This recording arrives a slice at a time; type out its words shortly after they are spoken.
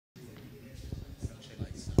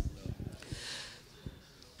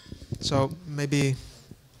So maybe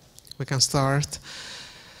we can start.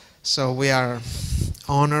 So we are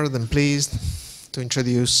honored and pleased to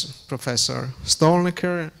introduce Professor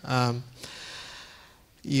Stalnaker.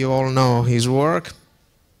 You all know his work,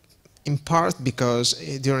 in part because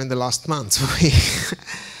during the last month we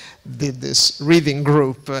did this reading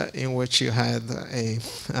group in which you had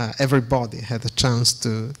everybody had a chance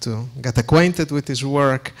to get acquainted with his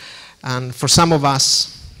work. And for some of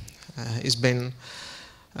us, it's been,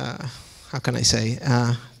 how can I say,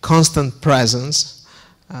 constant presence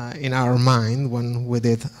in our mind when we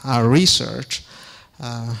did our research.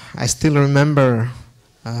 I still remember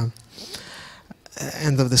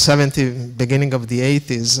end of the 70s, beginning of the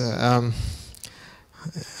 80s,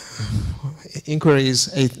 Inquiry's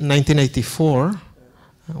 1984,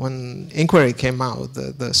 when Inquiry came out,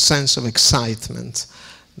 the sense of excitement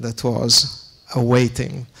that was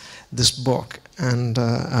awaiting this book. And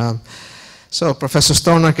so Professor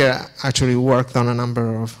Stalnaker actually worked on a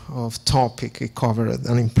number of topics. He covered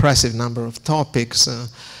an impressive number of topics,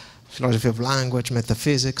 philosophy of language,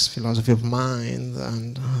 metaphysics, philosophy of mind,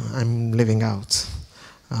 and I'm leaving out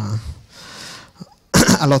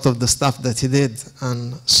a lot of the stuff that he did.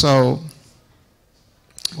 And so,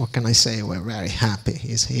 what can I say? We're very happy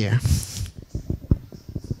he's here.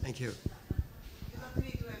 Thank you. You don't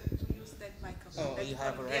need to use that microphone. Oh, you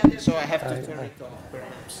have already. So I have to turn it off,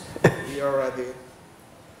 perhaps. You're already.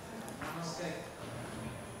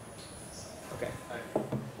 Okay.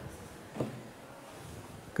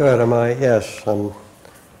 Good. Am I? Yes. I'm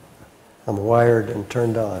wired and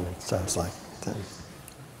turned on. It sounds like.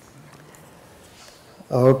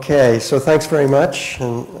 Okay. So thanks very much,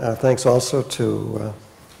 and thanks also to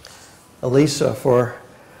Elisa for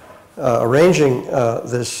arranging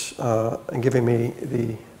this and giving me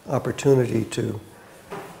the opportunity to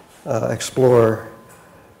explore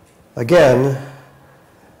again,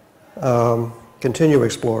 continue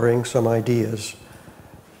exploring some ideas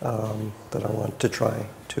that I want to try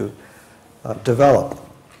to develop.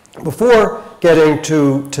 Before getting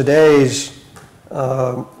to today's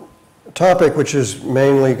topic, which is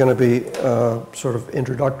mainly going to be sort of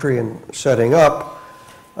introductory and setting up,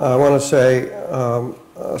 I want to say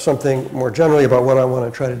something more generally about what I want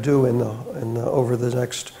to try to do over the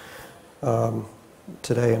next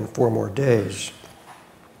today and 4 more days.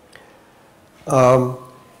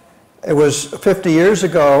 It was 50 years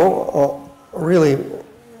ago, really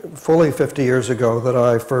fully 50 years ago, that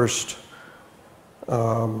I first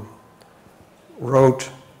wrote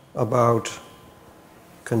about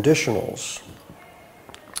conditionals,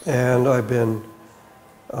 and I've been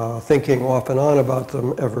thinking off and on about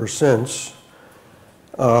them ever since.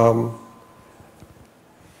 I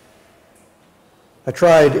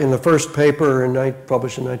tried in the first paper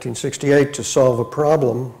published in 1968 to solve a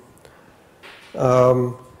problem,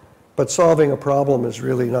 but solving a problem is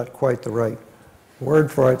really not quite the right word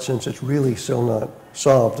for it, since it's really still not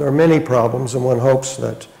solved. There are many problems, and one hopes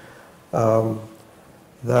that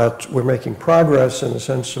that we're making progress in the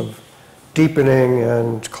sense of deepening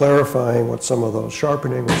and clarifying what some of those,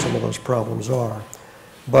 sharpening what some of those problems are.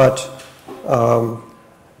 But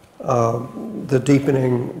the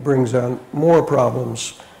deepening brings on more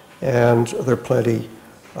problems, and there are plenty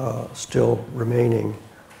still remaining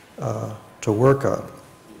to work on.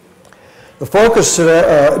 The focus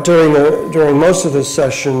today, during most of the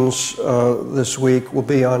sessions this week will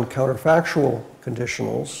be on counterfactual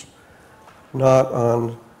conditionals, not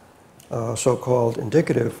on so-called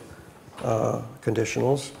indicative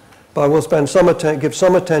conditionals. But we'll spend give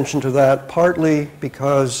some attention to that, partly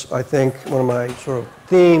because I think one of my sort of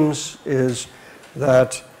themes is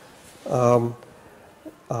that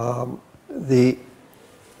the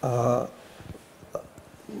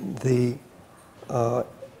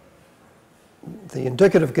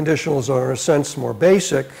indicative conditionals are, in a sense, more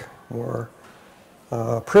basic, more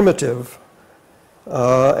primitive,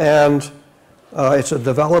 and it's a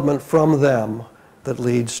development from them that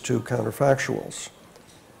leads to counterfactuals.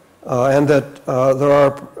 And that there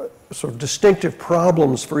are sort of distinctive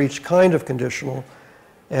problems for each kind of conditional,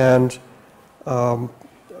 and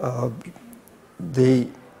the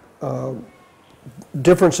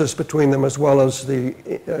differences between them, as well as the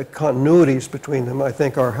continuities between them, I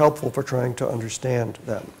think are helpful for trying to understand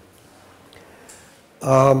them.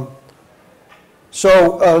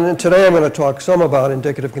 So today I'm going to talk some about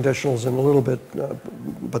indicative conditionals in a little bit,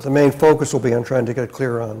 but the main focus will be on trying to get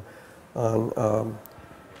clear on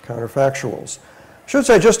counterfactuals. I should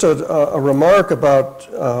say just a remark about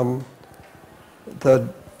the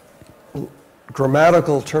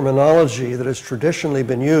grammatical terminology that has traditionally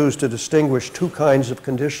been used to distinguish 2 kinds of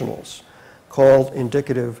conditionals, called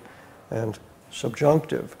indicative and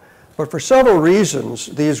subjunctive. But for several reasons,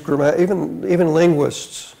 these even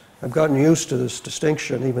linguists have gotten used to this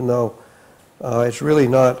distinction, even though it's really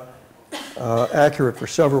not accurate for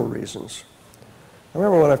several reasons. I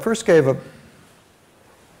remember when I first gave a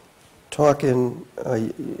talk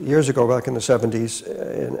years ago, back in the 70s,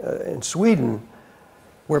 in Sweden,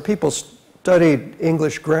 where people studied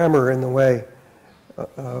English grammar in the way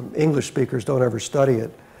English speakers don't ever study it.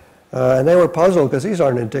 And they were puzzled because these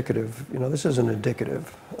aren't indicative. You know, this isn't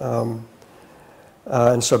indicative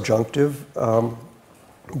and subjunctive.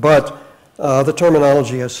 But the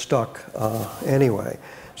terminology has stuck anyway.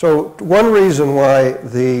 So one reason why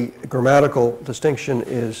the grammatical distinction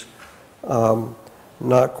is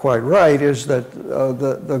not quite right is that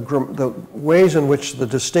the ways in which the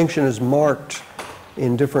distinction is marked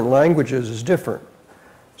in different languages is different.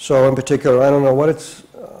 So in particular, I don't know what it's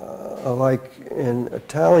like in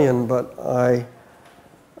Italian, but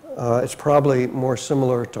it's probably more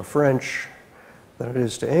similar to French than it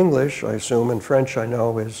is to English, I assume. In French, I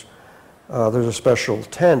know is there's a special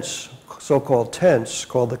tense, so-called tense,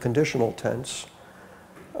 called the conditional tense.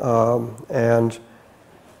 Whereas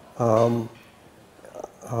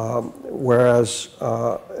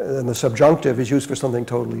and the subjunctive is used for something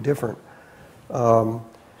totally different.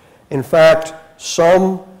 In fact,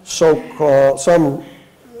 some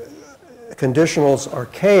conditionals,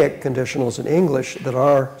 archaic conditionals in English that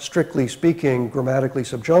are, strictly speaking, grammatically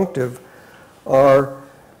subjunctive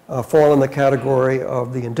fall in the category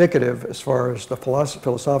of the indicative as far as the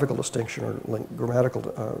philosophical distinction or grammatical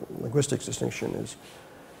linguistics distinction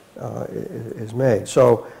is made.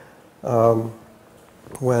 So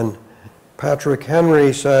when Patrick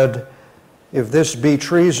Henry said, "If this be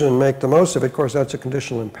treason, make the most of it," of course, that's a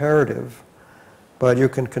conditional imperative. But you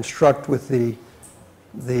can construct with the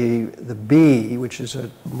be, which is a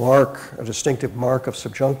distinctive mark of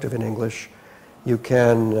subjunctive in English, you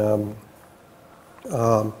can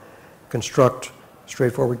construct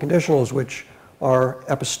straightforward conditionals which are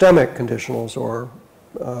epistemic conditionals or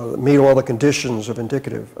meet all the conditions of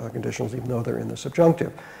indicative conditionals, even though they're in the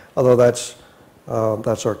subjunctive, although that's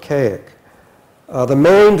archaic. The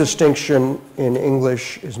main distinction in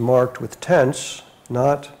English is marked with tense,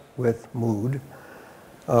 not with mood.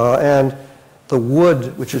 And the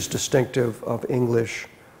would, which is distinctive of English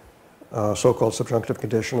so-called subjunctive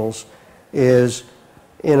conditionals, is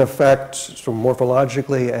in effect, so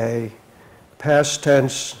morphologically, a past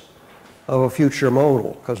tense of a future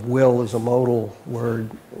modal, because will is a modal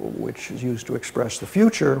word which is used to express the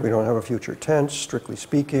future. We don't have a future tense, strictly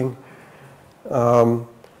speaking. And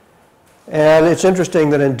it's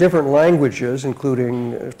interesting that in different languages,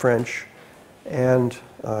 including French and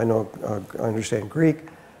I understand Greek,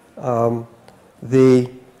 there's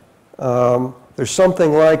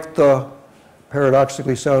something like the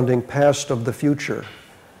paradoxically sounding past of the future,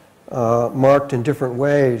 marked in different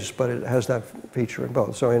ways, but it has that feature in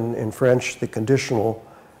both. So in French, the conditional,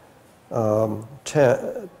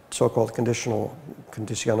 so-called conditional,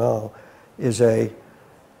 is a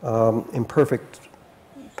imperfect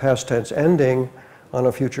past tense ending on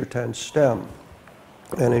a future tense stem.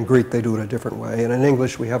 And in Greek, they do it a different way. And in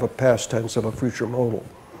English, we have a past tense of a future modal.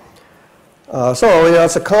 So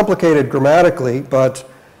it's a complicated grammatically, but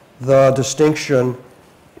the distinction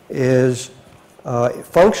is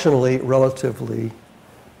functionally relatively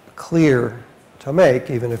clear to make,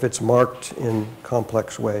 even if it's marked in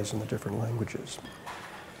complex ways in the different languages.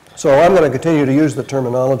 So I'm going to continue to use the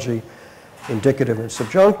terminology indicative and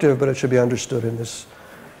subjunctive, but it should be understood in this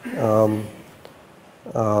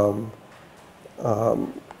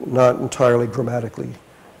not entirely grammatically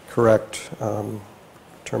correct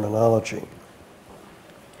terminology.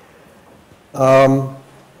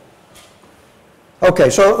 Okay,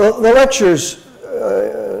 so the lectures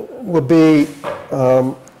will be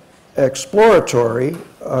exploratory.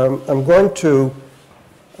 I'm going to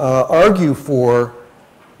argue for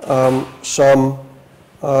a certain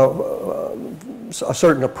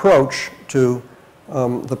approach to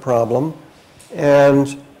the problem,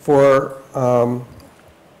 and for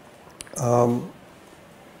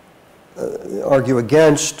argue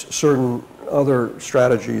against certain other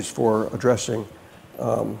strategies for addressing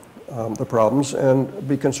the problems, and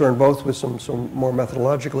be concerned both with some more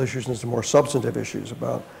methodological issues and some more substantive issues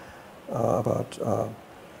about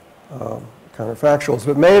counterfactuals.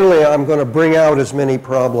 But mainly, I'm going to bring out as many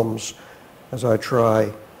problems as I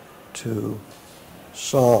try to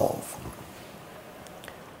solve.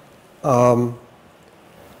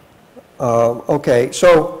 Okay,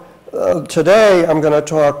 so today I'm going to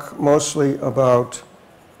talk mostly about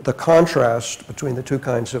the contrast between the two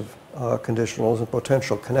kinds of conditionals and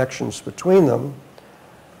potential connections between them.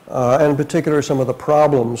 and in particular some of the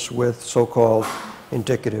problems with so-called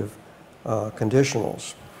indicative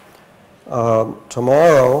conditionals.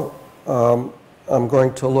 Tomorrow, I'm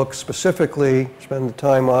going to look specifically, spend the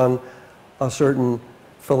time on a certain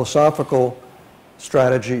philosophical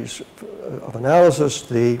strategies of analysis,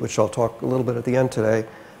 which I'll talk a little bit at the end today,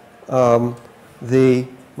 the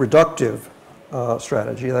reductive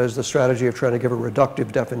strategy, that is the strategy of trying to give a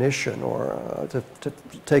reductive definition or to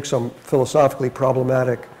take some philosophically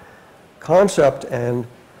problematic concept and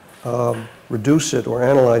reduce it or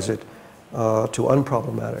analyze it to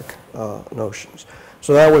unproblematic notions.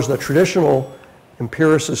 So that was the traditional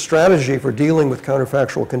empiricist strategy for dealing with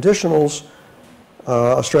counterfactual conditionals,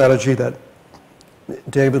 a strategy that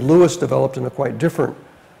David Lewis developed in a quite different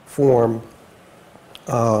form.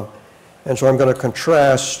 And so I'm going to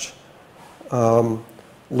contrast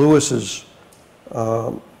Lewis's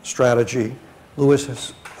strategy.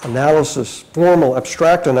 Lewis's analysis, formal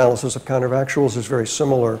abstract analysis of counterfactuals is very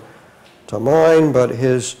similar to mine, but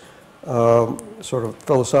his sort of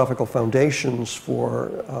philosophical foundations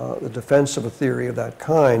for the defense of a theory of that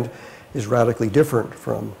kind is radically different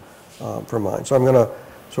from mine. So I'm going to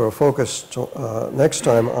sort of focus next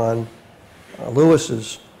time on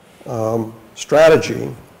Lewis's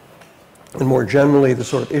strategy and more generally the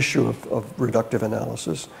sort of issue of reductive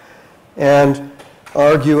analysis, and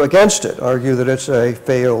argue against it, argue that it's a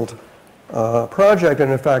failed project and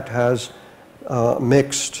in fact has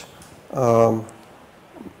mixed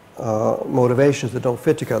motivations that don't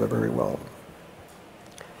fit together very well.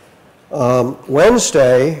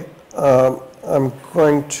 Wednesday, I'm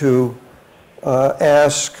going to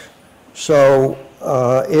ask, so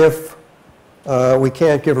if we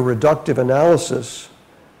can't give a reductive analysis,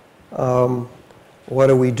 what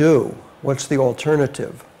do we do? What's the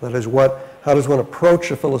alternative? That is, how does one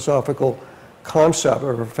approach a philosophical concept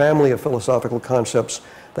or a family of philosophical concepts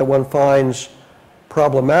that one finds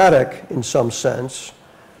problematic in some sense,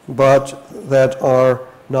 but that are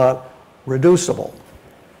not reducible?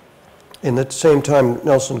 In the same time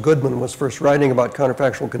Nelson Goodman was first writing about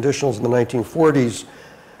counterfactual conditionals in the 1940s,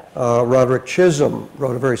 Roderick Chisholm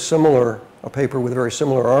wrote a paper with very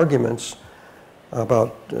similar arguments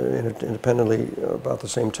about independently about the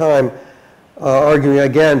same time, arguing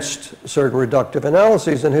against certain reductive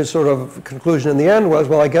analyses, and his sort of conclusion in the end was,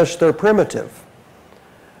 well, I guess they're primitive.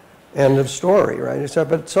 End of story, right? He said,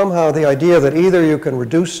 but somehow the idea that either you can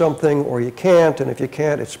reduce something or you can't, and if you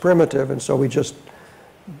can't, it's primitive, and so we just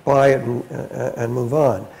buy it and move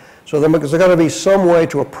on. So there's got to be some way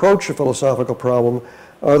to approach a philosophical problem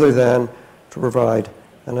other than to provide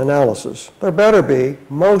an analysis. There better be.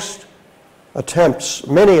 Many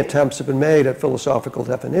attempts have been made at philosophical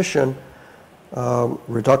definition,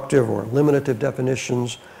 reductive or limitative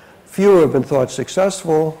definitions. Few have been thought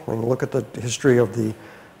successful. When you look at the history of the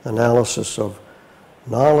analysis of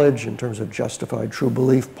knowledge in terms of justified true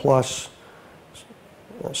belief plus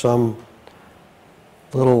some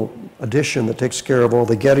little addition that takes care of all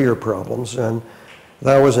the Gettier problems, and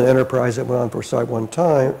that was an enterprise that went on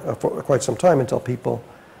for quite some time until people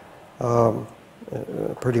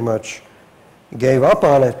pretty much gave up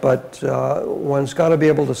on it. But one's got to be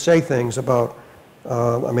able to say things about,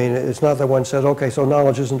 I mean, it's not that one says, okay, so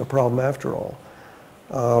knowledge isn't a problem after all.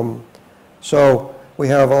 So we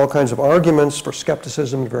have all kinds of arguments for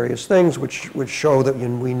skepticism and various things which show that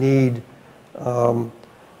we need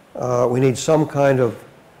some kind of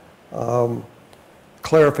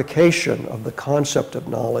clarification of the concept of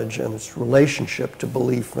knowledge and its relationship to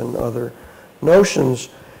belief and other notions.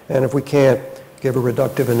 And if we can't give a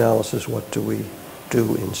reductive analysis, what do we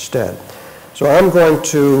do instead? So I'm going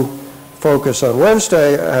to focus on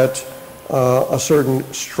Wednesday at a certain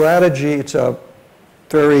strategy. It's a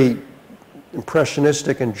very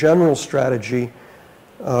impressionistic and general strategy,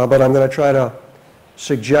 but I'm going to try to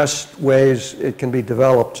suggest ways it can be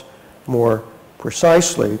developed more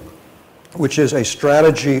precisely, which is a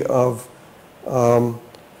strategy of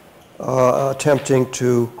attempting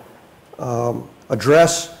to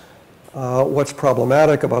address what's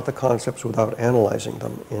problematic about the concepts without analyzing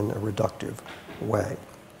them in a reductive way.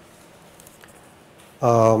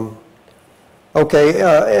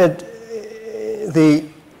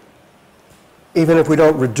 Even if we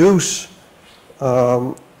don't reduce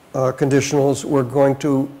conditionals, we're going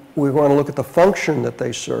to look at the function that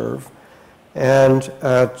they serve and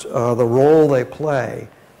at the role they play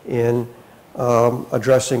in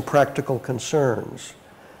addressing practical concerns.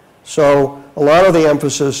 So a lot of the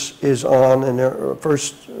emphasis is on, in the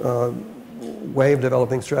first way of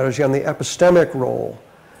developing strategy, on the epistemic role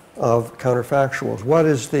of counterfactuals.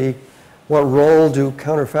 What role do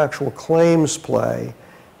counterfactual claims play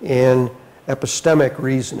in epistemic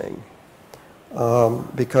reasoning,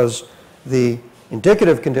 because the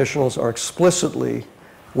indicative conditionals are explicitly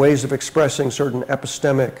ways of expressing certain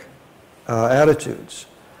epistemic attitudes.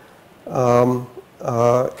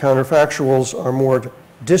 Counterfactuals are more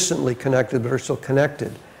distantly connected, but are still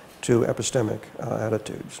connected to epistemic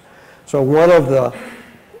attitudes. So one of the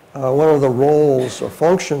roles or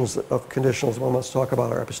functions of conditionals one must talk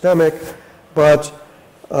about are epistemic, but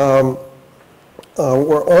we're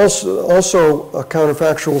also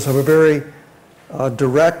counterfactuals have a very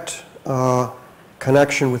direct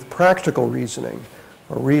connection with practical reasoning,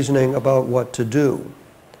 or reasoning about what to do.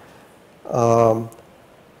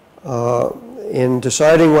 In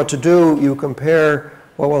deciding what to do, you compare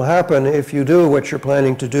what will happen if you do what you're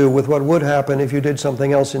planning to do with what would happen if you did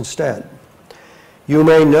something else instead. You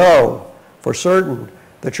may know for certain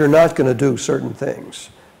that you're not going to do certain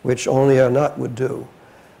things, which only a nut would do.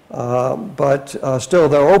 But still,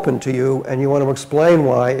 they're open to you, and you want to explain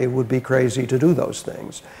why it would be crazy to do those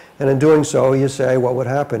things. And in doing so, you say, what would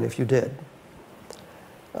happen if you did?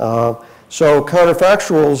 So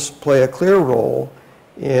counterfactuals play a clear role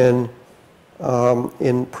in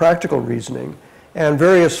practical reasoning, and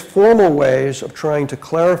various formal ways of trying to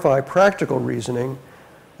clarify practical reasoning,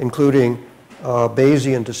 including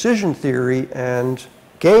Bayesian decision theory and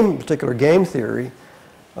particular game theory,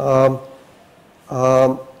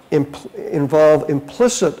 involve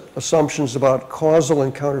implicit assumptions about causal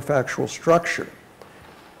and counterfactual structure.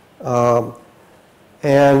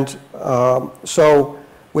 So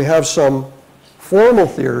we have some formal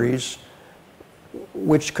theories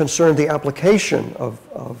which concern the application of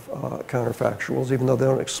counterfactuals, even though they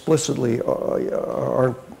don't explicitly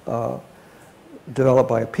aren't developed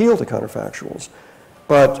by appeal to counterfactuals.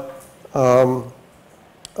 But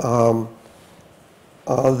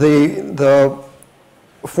the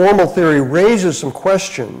formal theory raises some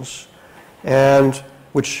questions, and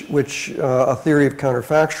which a theory of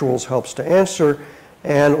counterfactuals helps to answer,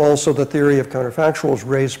 and also the theory of counterfactuals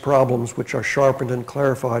raise problems which are sharpened and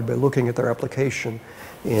clarified by looking at their application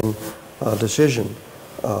in decision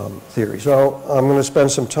theory. So I'm going to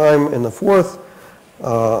spend some time in the fourth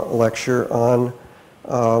lecture on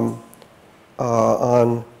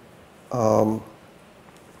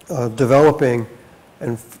developing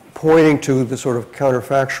and pointing to the sort of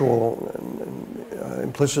counterfactual and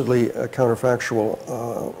implicitly counterfactual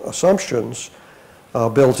assumptions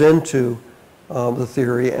built into the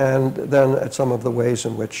theory, and then at some of the ways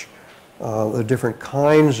in which the different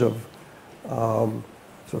kinds of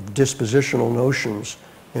sort of dispositional notions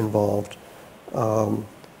involved,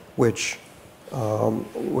 which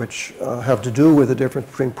have to do with the difference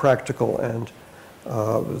between practical and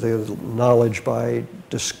the knowledge by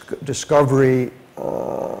discovery,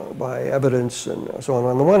 by evidence, and so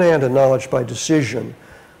on the one hand, and knowledge by decision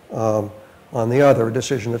on the other, a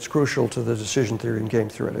decision that's crucial to the decision theory and game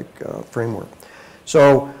theoretic framework.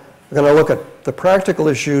 So we're going to look at the practical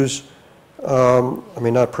issues. I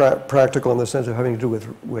mean, not practical in the sense of having to do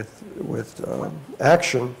with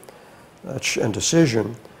action and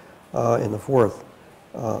decision in the fourth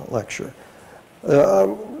lecture.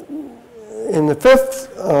 In the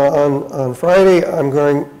fifth, on Friday, I'm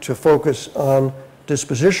going to focus on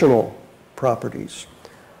dispositional properties.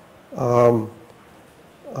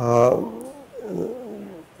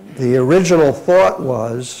 The original thought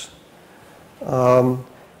was,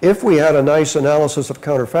 if we had a nice analysis of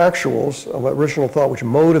counterfactuals, original thought which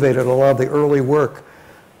motivated a lot of the early work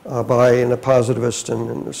in the positivist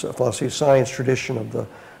and philosophy of science tradition of the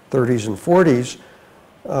 30s and 40s,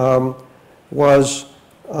 was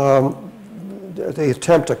the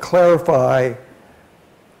attempt to clarify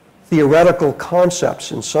theoretical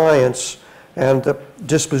concepts in science, and the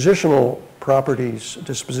dispositional properties,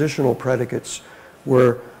 dispositional predicates,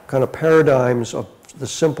 were kind of paradigms of the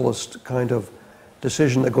simplest kind of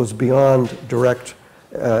decision that goes beyond direct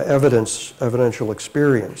evidential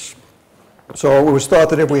experience. So it was thought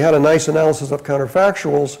that if we had a nice analysis of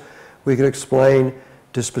counterfactuals, we could explain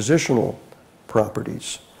dispositional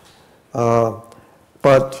properties.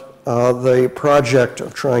 But the project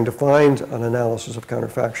of trying to find an analysis of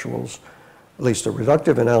counterfactuals, at least a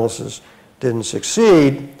reductive analysis, didn't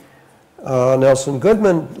succeed. Nelson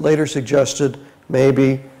Goodman later suggested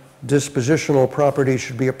maybe dispositional properties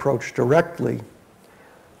should be approached directly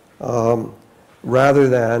rather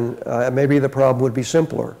than, maybe the problem would be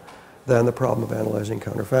simpler than the problem of analyzing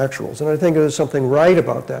counterfactuals. And I think there's something right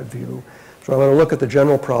about that view. So I'm going to look at the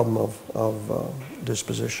general problem of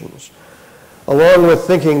dispositions. Along with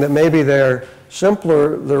thinking that maybe they're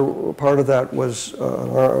simpler, part of that was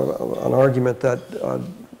an argument that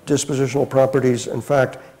dispositional properties, in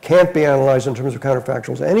fact, can't be analyzed in terms of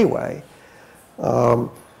counterfactuals anyway,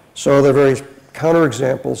 So there are various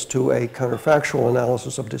counterexamples to a counterfactual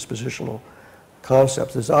analysis of dispositional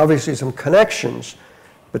concepts. There's obviously some connections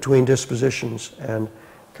between dispositions and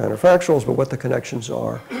counterfactuals, but what the connections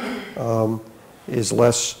are is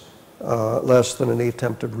less than any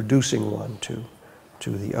attempt of reducing one to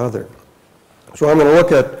the other. So I'm going to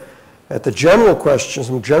look at the general questions,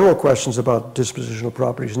 some general questions about dispositional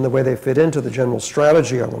properties and the way they fit into the general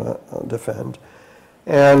strategy I want to defend.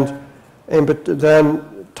 But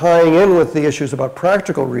then tying in with the issues about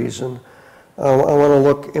practical reason, I want to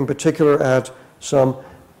look in particular at some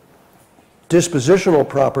dispositional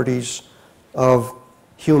properties of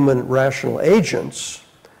human rational agents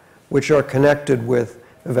which are connected with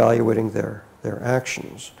evaluating their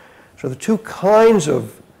actions. So the two kinds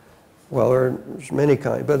of, well, there's many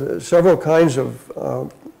kinds, but several kinds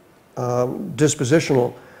of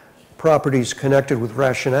dispositional properties connected with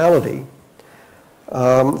rationality.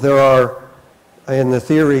 There are, in the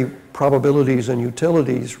theory, probabilities and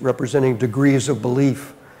utilities representing degrees of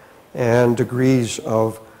belief and degrees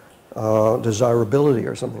of desirability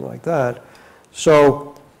or something like that.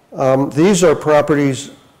 So these are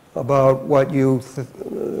properties about what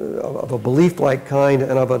of a belief-like kind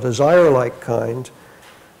and of a desire-like kind.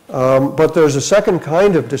 But there's a third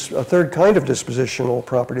kind of dispositional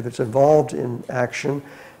property that's involved in action,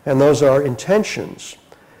 and those are intentions.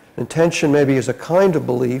 Intention maybe is a kind of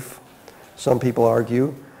belief, some people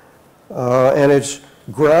argue, and it's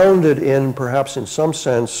grounded in, perhaps in some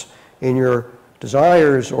sense, in your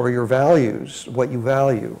desires or your values, what you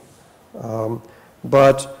value.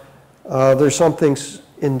 But there's something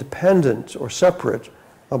independent or separate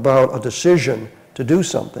about a decision to do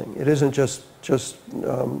something. It isn't just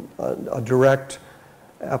a direct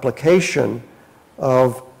application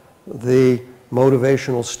of the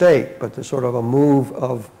motivational state, but the sort of a move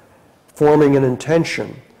of forming an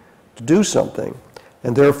intention to do something,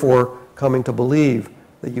 and therefore coming to believe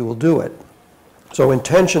that you will do it. So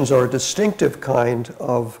intentions are a distinctive kind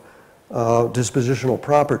of dispositional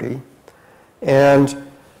property. And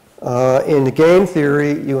in the game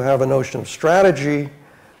theory, you have a notion of strategy,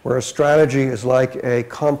 where a strategy is like a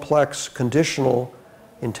complex conditional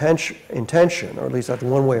intention, or at least that's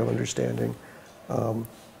one way of understanding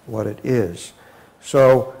what it is.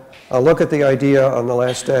 So I'll look at the idea on the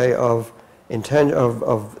last day of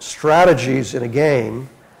strategies in a game,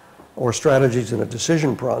 or strategies in a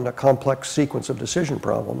decision problem, a complex sequence of decision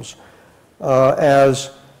problems, as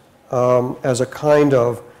a kind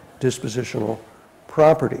of dispositional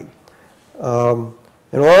property.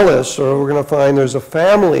 In all this, we're going to find there's a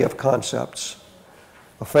family of concepts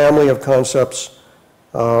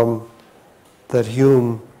that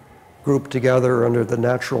Hume grouped together under the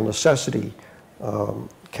natural necessity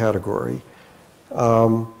category.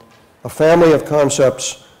 A family of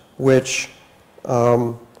concepts which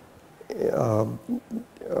have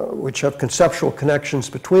conceptual connections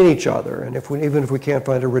between each other. And even if we can't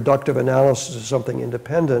find a reductive analysis of something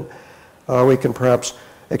independent, we can perhaps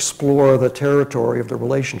explore the territory of the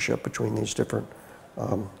relationship between these different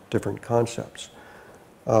concepts.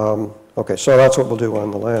 Okay, so that's what we'll do on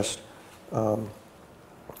the last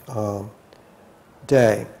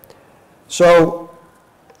day. So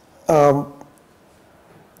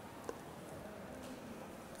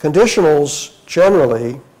conditionals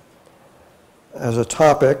generally, as a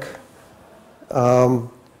topic, form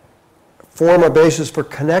a basis for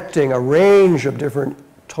connecting a range of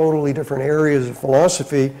totally different areas of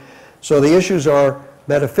philosophy. So the issues are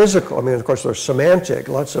metaphysical. I mean, of course, there's semantic,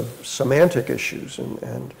 lots of semantic issues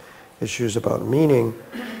and issues about meaning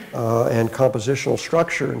and compositional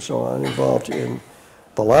structure and so on involved in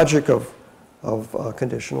the logic of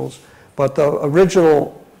conditionals. But the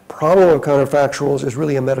original problem of counterfactuals is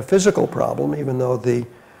really a metaphysical problem, even though the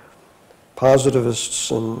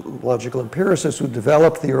positivists and logical empiricists who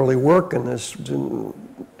developed the early work in this didn't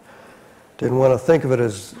want to think of it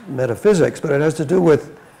as metaphysics, but it has to do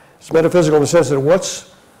with, it's metaphysical in the sense that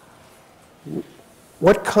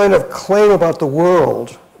what kind of claim about the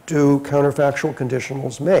world do counterfactual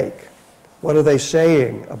conditionals make? What are they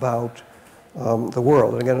saying about the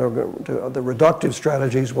world? And again, the reductive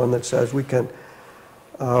strategy is one that says we can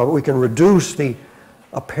reduce the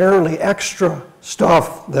apparently extra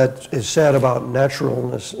stuff that is said about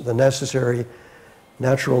naturalness, the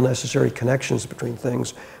natural necessary connections between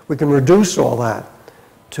things. We can reduce all that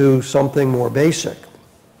to something more basic.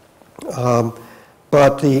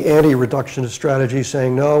 But the anti-reductionist strategy is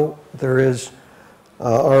saying, no, there is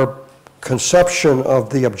our conception of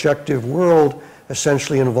the objective world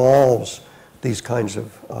essentially involves these kinds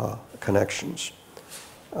of connections.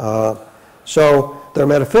 So there are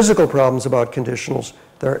metaphysical problems about conditionals,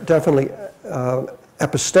 There are definitely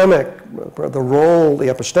epistemic, the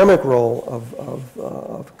epistemic role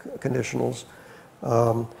of conditionals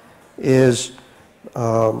is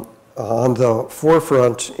on the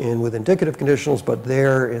forefront with indicative conditionals, but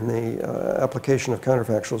there in the application of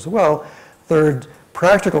counterfactuals as well. Third,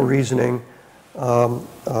 practical reasoning,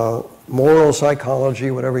 moral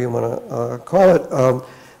psychology, whatever you want to call it.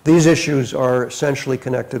 These issues are essentially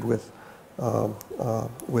connected with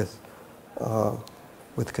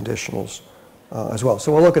conditionals as well.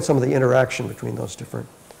 So we'll look at some of the interaction between those different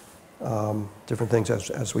things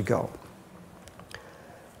as we go.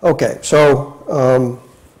 Okay, so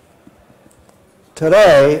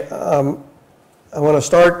today I want to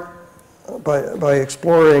start by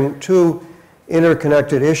exploring two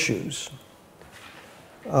interconnected issues.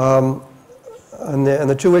 And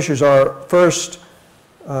the two issues are, first,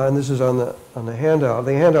 and this is on the handout.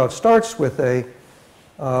 The handout starts with a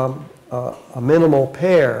minimal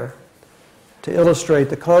pair to illustrate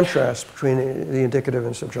the contrast between the indicative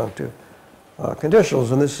and subjunctive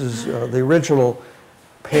conditionals. And this is the original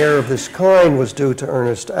pair of this kind was due to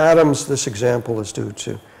Ernest Adams. This example is due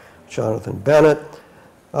to Jonathan Bennett.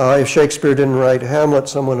 If Shakespeare didn't write Hamlet,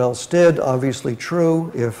 someone else did. Obviously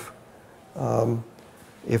true if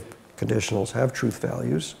conditionals have truth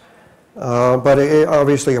values. But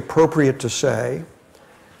obviously appropriate to say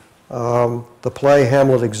the play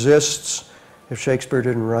Hamlet exists. If Shakespeare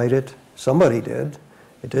didn't write it, somebody did.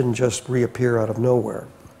 It didn't just reappear out of nowhere.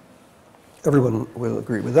 Everyone will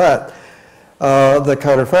agree with that. The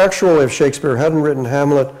counterfactual, if Shakespeare hadn't written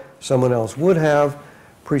Hamlet, someone else would have,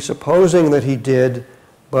 presupposing that he did,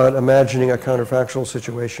 but imagining a counterfactual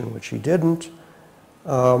situation which he didn't.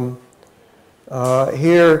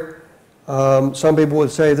 Here, some people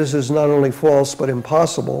would say this is not only false, but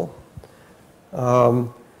impossible.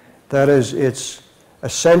 That is, it's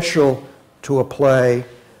essential to a play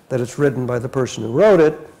that it's written by the person who wrote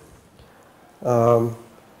it.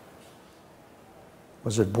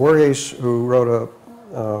 Was it Borges who wrote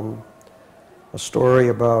a story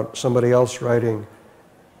about somebody else writing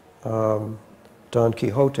Don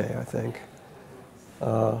Quixote, I think.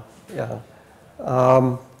 Yeah.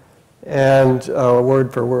 And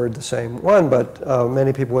word for word the same one, but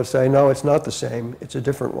many people would say, no, it's not the same, it's a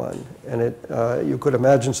different one. And you could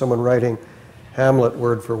imagine someone writing Hamlet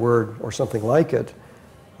word for word or something like it,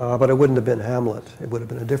 but it wouldn't have been Hamlet, it would have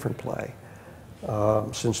been a different play,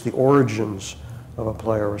 since the origins of a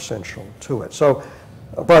play are essential to it. So,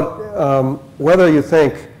 but whether you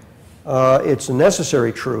think it's a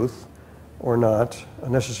necessary truth or not, a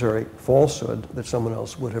necessary falsehood that someone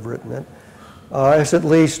else would have written it, it's at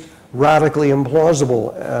least radically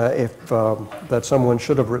implausible that someone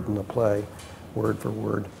should have written a play word for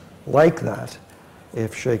word like that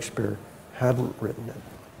if Shakespeare hadn't written it.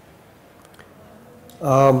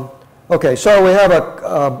 Okay, so we have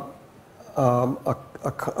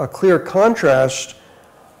a clear contrast,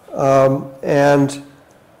 and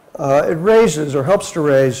it raises or helps to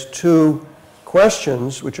raise two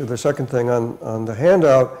questions, which are the second thing on the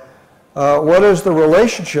handout. What is the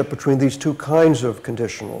relationship between these two kinds of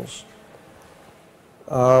conditionals?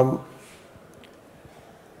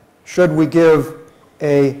 Should we give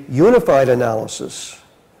a unified analysis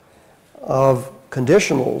of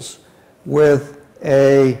conditionals with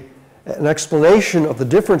an explanation of the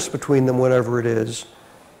difference between them, whatever it is,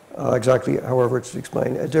 exactly however it's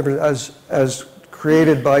explained, as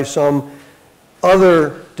created by some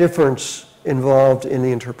other difference involved in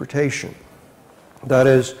the interpretation? That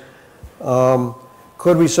is,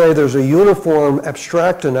 could we say there's a uniform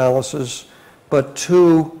abstract analysis, but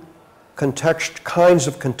two kinds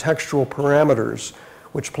of contextual parameters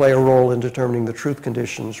which play a role in determining the truth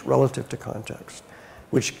conditions relative to context,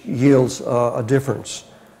 which yields a difference,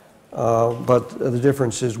 but the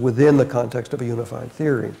difference is within the context of a unified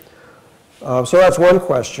theory. So that's one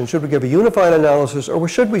question. Should we give a unified analysis, or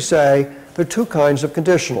should we say there are two kinds of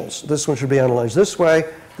conditionals? This one should be analyzed this way,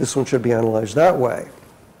 this one should be analyzed that way.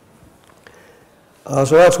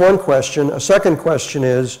 So that's one question. A second question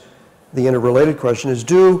is, the interrelated question is,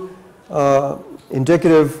 do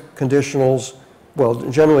indicative conditionals, well,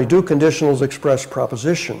 generally, do conditionals express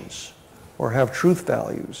propositions or have truth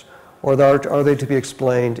values? Or are they to be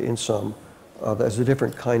explained in some, as a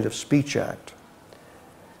different kind of speech act?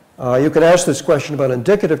 You can ask this question about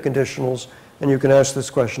indicative conditionals, and you can ask this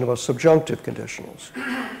question about subjunctive conditionals.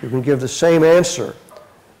 You can give the same answer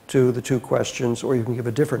to the two questions, or you can give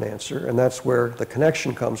a different answer, and that's where the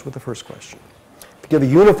connection comes with the first question. If you give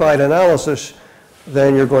a unified analysis,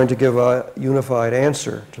 then you're going to give a unified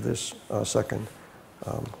answer to this second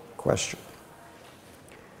question.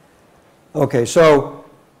 Okay, so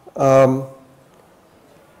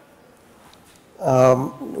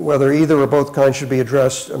whether either or both kinds should be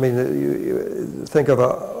addressed. I mean, you think of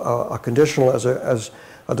a conditional as a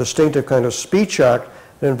distinctive kind of speech act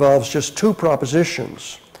that involves just two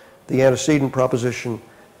propositions, the antecedent proposition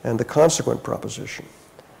and the consequent proposition.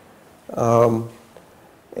 Then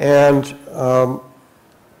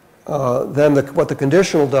what the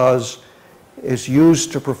conditional does is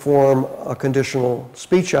used to perform a conditional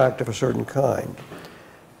speech act of a certain kind.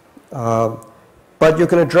 But you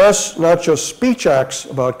can address not just speech acts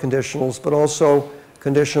about conditionals, but also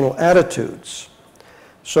conditional attitudes.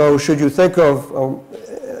 So should you think of,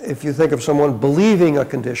 if you think of someone believing a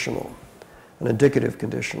conditional, an indicative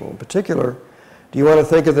conditional in particular, do you want to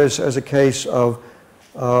think of this as a case of,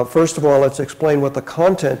 first of all, let's explain what the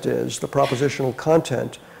content is, the propositional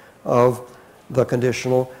content of the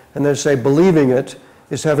conditional, and then say believing it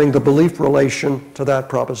is having the belief relation to that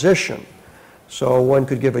proposition. So one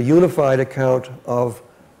could give a unified account of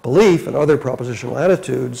belief and other propositional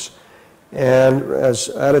attitudes, and as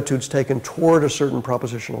attitudes taken toward a certain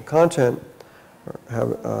propositional content,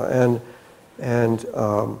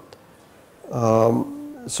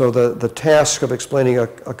 so the task of explaining a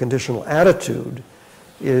conditional attitude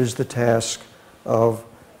is the task of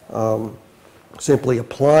simply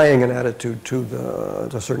applying an attitude to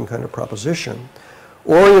a certain kind of proposition.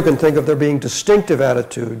 Or you can think of there being distinctive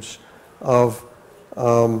attitudes of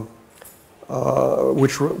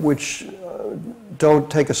which don't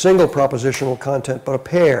take a single propositional content but a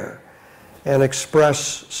pair and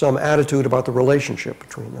express some attitude about the relationship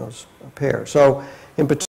between those pairs. So in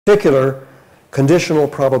particular, conditional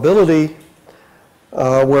probability,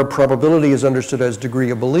 where probability is understood as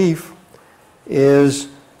degree of belief, is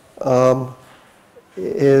a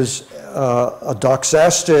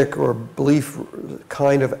doxastic or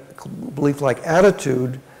belief-like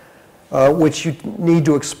attitude which you need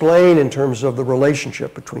to explain in terms of the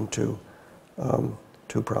relationship between two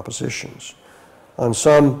propositions. On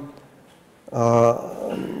some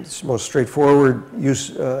most straightforward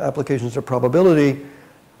applications of probability,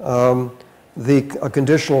 a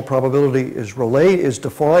conditional probability is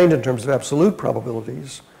defined in terms of absolute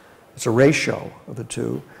probabilities. It's a ratio of the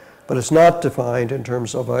two, but it's not defined in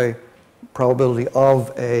terms of a probability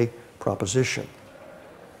of a proposition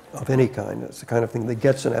of any kind. It's the kind of thing that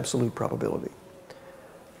gets an absolute probability.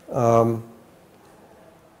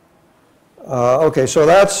 Okay, so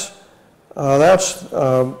that's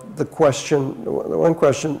the question, the one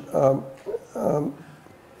question.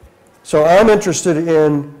 So I'm interested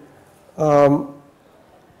in one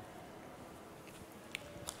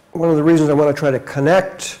of the reasons I want to try to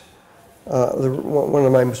connect, one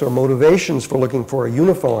of my sort of motivations for looking for a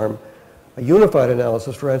unified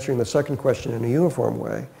analysis for answering the second question in a uniform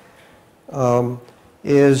way,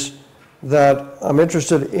 is that I'm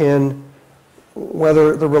interested in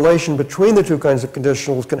whether the relation between the two kinds of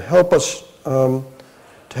conditionals can help us to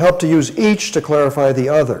use each to clarify the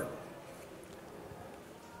other.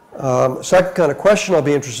 Second kind of question I'll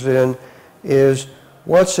be interested in is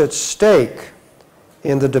what's at stake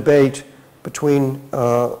in the debate between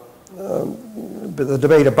the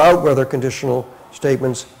debate about whether conditional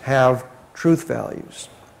statements have truth values.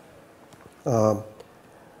 I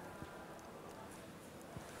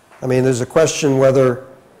mean, there's a question whether,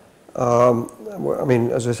 I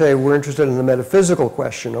mean, as I say, we're interested in the metaphysical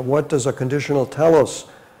question of what does a conditional tell us,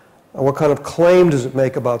 what kind of claim does it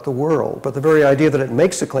make about the world? But the very idea that it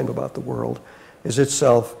makes a claim about the world is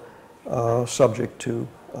itself subject to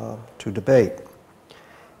debate.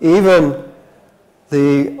 Even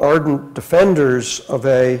the ardent defenders of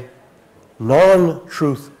a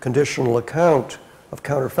non-truth conditional account of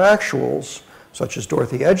counterfactuals, such as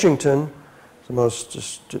Dorothy Edgington, the most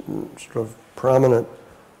sort of prominent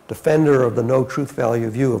defender of the no truth value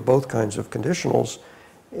view of both kinds of conditionals,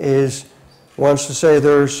 wants to say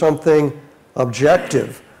there's something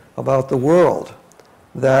objective about the world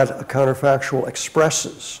that a counterfactual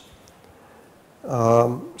expresses.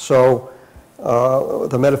 So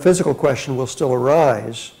the metaphysical question will still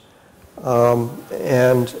arise, but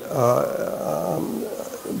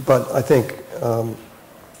I think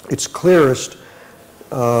it's the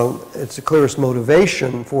clearest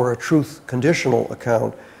motivation for a truth conditional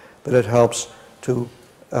account that it helps to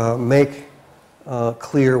make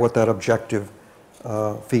clear what that objective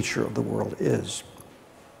feature of the world is.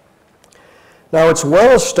 Now, it's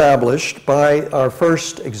well established by our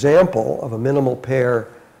first example of a minimal pair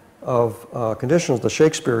of conditionals, the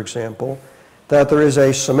Shakespeare example, that there is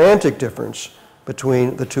a semantic difference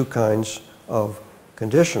between the two kinds of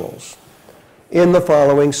conditionals in the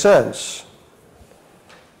following sense.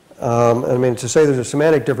 I mean, to say there's a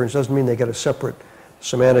semantic difference doesn't mean they get a separate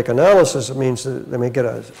semantic analysis, it means that they may get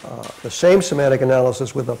the same semantic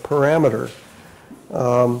analysis with a parameter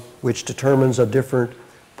which determines a different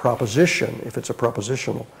proposition, if it's a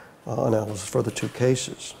propositional analysis for the two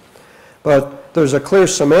cases. But there's a clear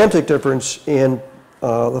semantic difference in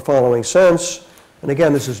the following sense. And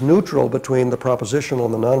again, this is neutral between the propositional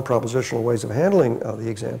and the non-propositional ways of handling the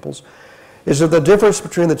examples, is that the difference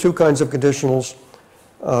between the two kinds of conditionals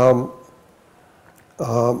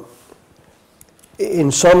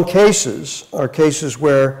in some cases are cases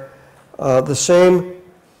where the same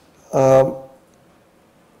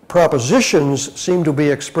propositions seem to be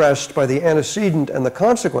expressed by the antecedent and the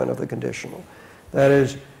consequent of the conditional. That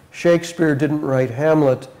is, Shakespeare didn't write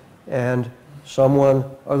Hamlet, and someone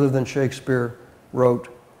other than Shakespeare wrote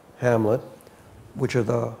Hamlet,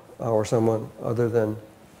 or someone other than,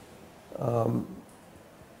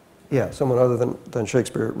 someone other than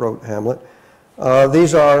Shakespeare wrote Hamlet.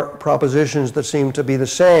 These are propositions that seem to be the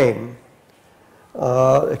same,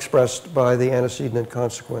 expressed by the antecedent and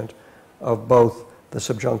consequent of both the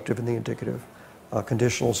subjunctive and the indicative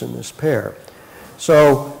conditionals in this pair.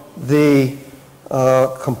 So the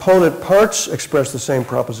component parts express the same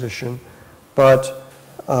proposition, but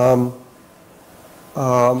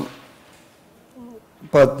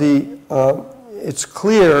it's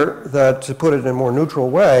clear that, to put it in a more neutral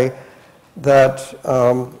way, that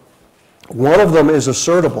one of them is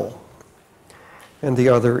assertable and the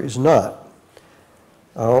other is not.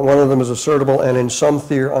 One of them is assertable and on some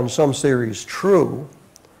theories true,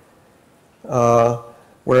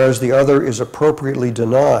 whereas the other is appropriately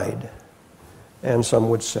denied, and some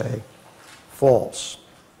would say false.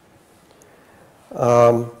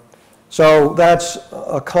 So that's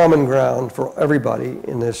a common ground for everybody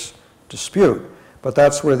in this dispute, but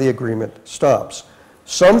that's where the agreement stops.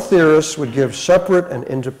 Some theorists would give separate and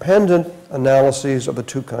independent analyses of the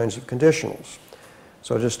two kinds of conditionals.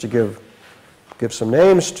 So just to give some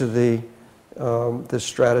names to this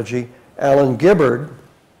strategy, Alan Gibbard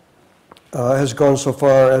has gone so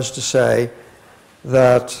far as to say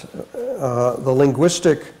that the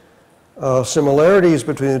linguistic similarities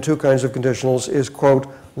between the two kinds of conditionals is, quote,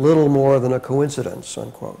 little more than a coincidence,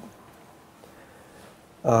 unquote.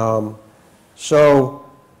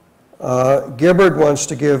 Gibbard wants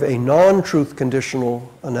to give a non-truth conditional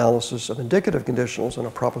analysis of indicative conditionals and a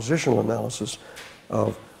propositional analysis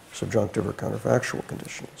of subjunctive or counterfactual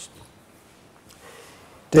conditionals.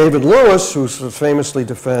 David Lewis, who famously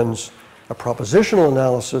defends a propositional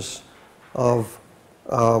analysis of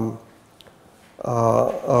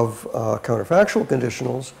counterfactual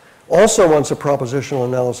conditionals, also wants a propositional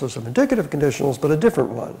analysis of indicative conditionals, but a different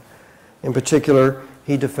one. In particular,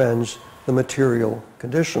 he defends the material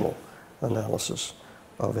conditional analysis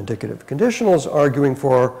of indicative conditionals, arguing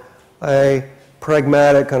for a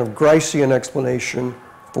pragmatic kind of Gricean explanation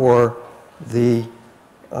for the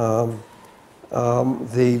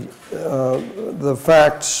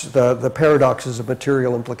facts, the paradoxes of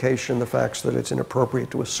material implication, the facts that it's inappropriate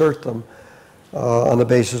to assert them on the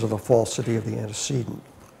basis of the falsity of the antecedent.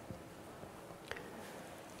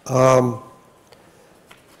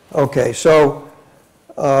 Okay, so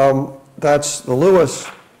that's the Lewis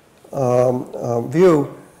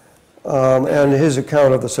view, and his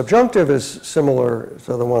account of the subjunctive is similar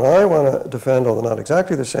to the one I want to defend, although not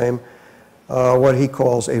exactly the same, what he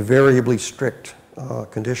calls a variably strict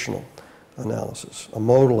conditional analysis, a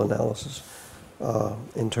modal analysis,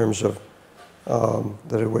 in terms of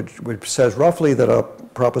that it says roughly that a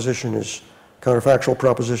proposition is, counterfactual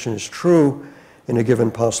proposition is true in a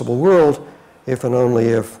given possible world if and only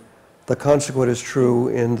if the consequent is true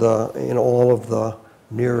in all of the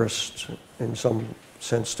nearest, in some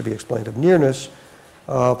sense to be explained of nearness,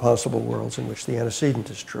 possible worlds in which the antecedent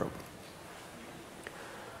is true.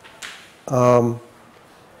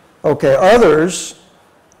 Okay, others,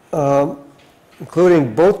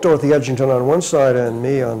 including both Dorothy Edgington on one side and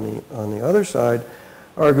me on the other side,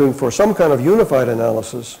 arguing for some kind of unified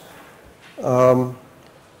analysis where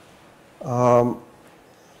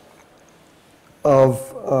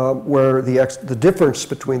the difference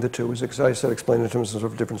between the two is, as I said, explained in terms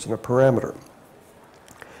of difference in a parameter.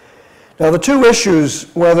 Now, the two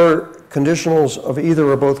issues, whether conditionals of either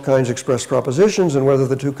or both kinds express propositions and whether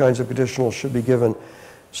the two kinds of conditionals should be given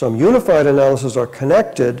some unified analysis, are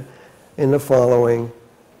connected in the following,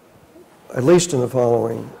 at least in the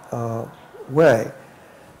following way.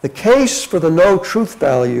 The case for the no truth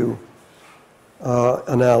value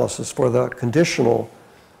analysis for the conditional,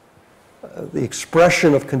 the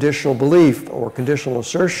expression of conditional belief or conditional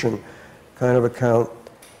assertion kind of account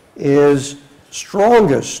is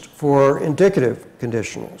strongest for indicative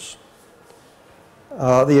conditionals.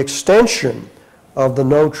 The extension of the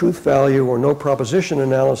no truth value or no proposition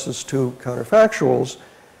analysis to counterfactuals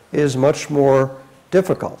is much more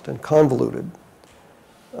difficult and convoluted.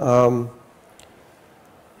 But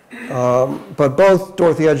both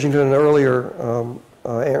Dorothy Edgington and earlier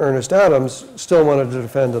Ernest Adams still wanted to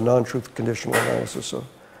defend a non-truth conditional analysis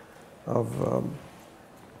of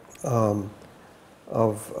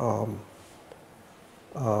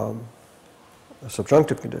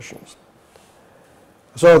subjunctive conditionals.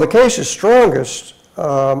 So the case is strongest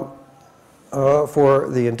for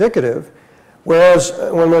the indicative, whereas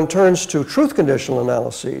when one turns to truth conditional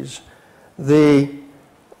analyses, even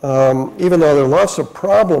though there are lots of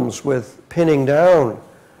problems with pinning down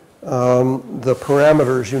the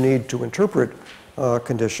parameters you need to interpret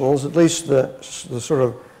conditionals, at least the sort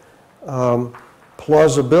of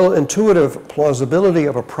intuitive plausibility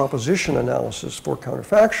of a proposition analysis for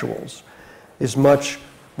counterfactuals is much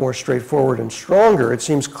more straightforward and stronger. It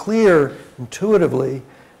seems clear intuitively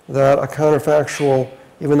that a counterfactual,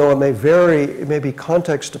 even though it may vary, it may be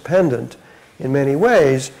context dependent in many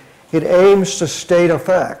ways, it aims to state a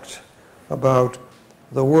fact about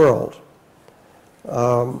the world.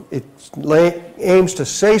 It aims to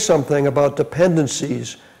say something about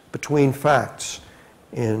dependencies between facts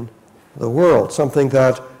in the world, something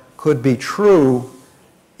that could be true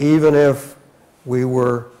even if we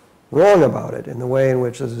were wrong about it, in the way in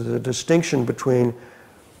which there's a distinction between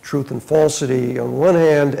truth and falsity on one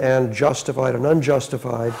hand and justified and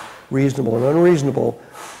unjustified, reasonable and unreasonable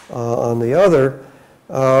on the other,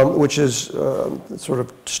 which is sort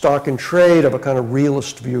of stock in trade of a kind of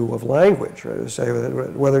realist view of language. Right? To say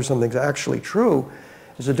whether something's actually true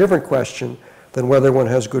is a different question than whether one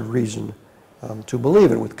has good reason to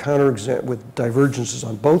believe it, with divergences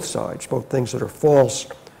on both sides, both things that are false,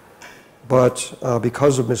 but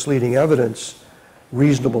because of misleading evidence,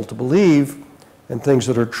 reasonable to believe, and things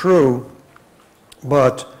that are true,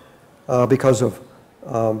 but because of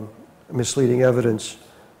misleading evidence,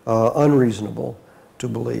 unreasonable to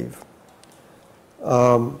believe,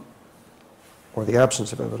 or the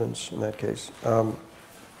absence of evidence in that case. So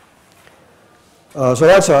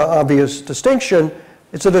that's an obvious distinction.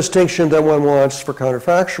 It's a distinction that one wants for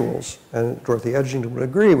counterfactuals, and Dorothy Edgington would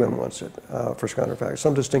agree one wants it for counterfactuals.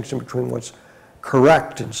 Some distinction between what's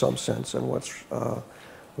correct in some sense and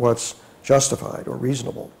what's justified or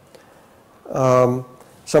reasonable.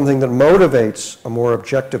 Something that motivates a more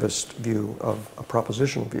objectivist view of a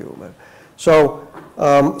propositional view. So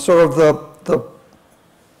sort of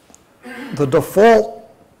the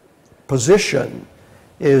default position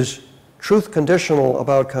is truth conditional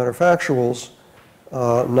about counterfactuals,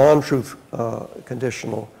 non-truth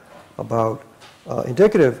conditional about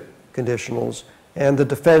indicative conditionals, and the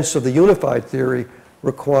defense of the unified theory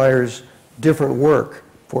requires different work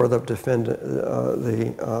for the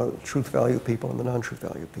truth value people and the non-truth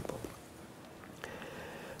value people.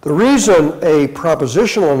 The reason a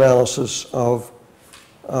propositional analysis of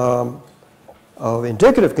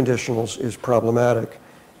indicative conditionals is problematic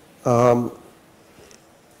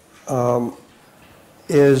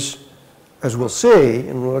is, as we'll see,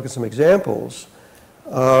 and we'll look at some examples,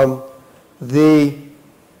 the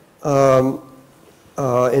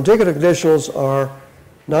indicative conditionals are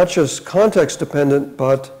not just context dependent,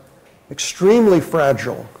 but extremely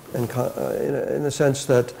fragile in the sense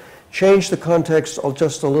that change the context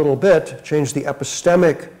just a little bit, change the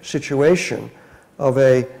epistemic situation of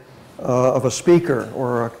a speaker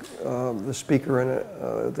or the speaker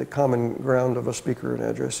and the common ground of a speaker and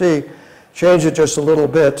addressee, change it just a little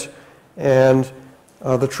bit, and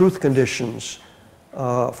the truth conditions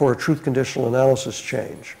for a truth conditional analysis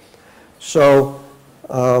change. So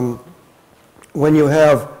when you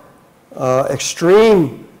have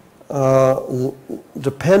extreme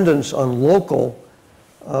dependence on local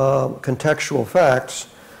contextual facts,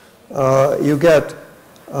 you get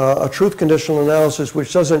a truth conditional analysis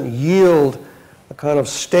which doesn't yield a kind of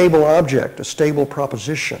stable object, a stable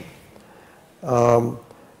proposition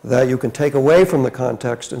that you can take away from the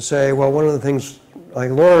context and say, well, one of the things I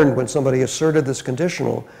learned when somebody asserted this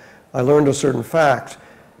conditional, I learned a certain fact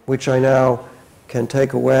which I now can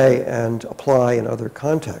take away and apply in other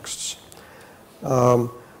contexts.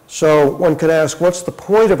 So one could ask, what's the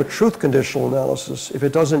point of a truth conditional analysis if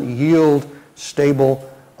it doesn't yield stable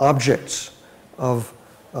objects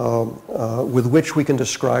with which we can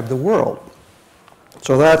describe the world?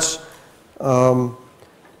 So that's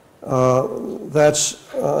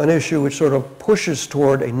an issue which sort of pushes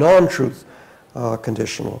toward a non-truth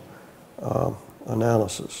conditional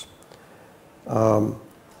analysis.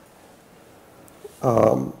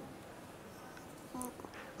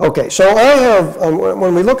 Okay, so I have,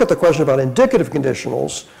 when we look at the question about indicative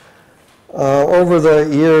conditionals, over the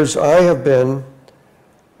years, I have been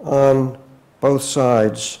on both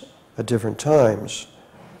sides at different times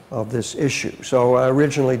of this issue. So I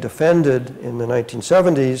originally defended in the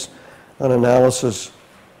 1970s an analysis,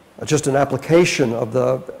 just an application of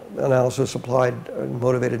the analysis applied,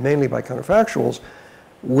 motivated mainly by counterfactuals,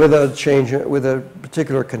 with a change, with a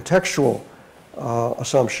particular contextual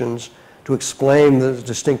assumptions to explain the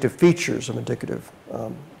distinctive features of indicative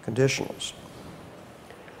conditionals.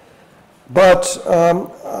 But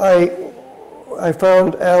I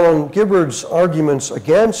found Alan Gibbard's arguments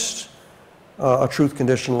against a truth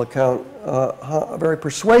conditional account very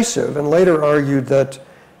persuasive, and later argued that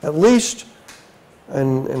at least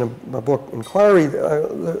in my book Inquiry,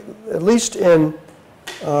 at least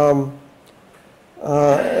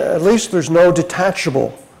there's no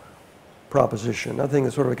detachable proposition, nothing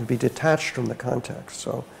that sort of can be detached from the context.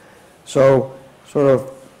 So sort of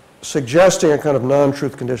suggesting a kind of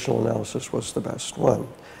non-truth conditional analysis was the best one.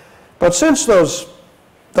 But since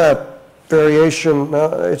that variation,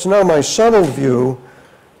 it's now my settled view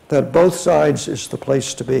that both sides is the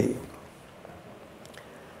place to be.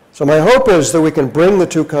 So my hope is that we can bring the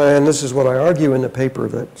two kinds, and this is what I argue in the paper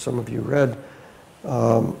that some of you read,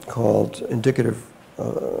 called indicative,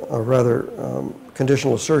 or rather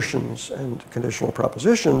conditional assertions and conditional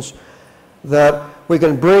propositions, that we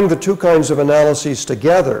can bring the two kinds of analyses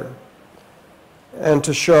together and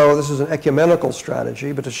to show, this is an ecumenical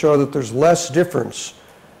strategy, but to show that there's less difference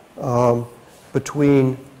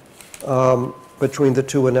between the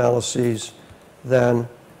two analyses than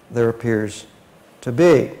there appears to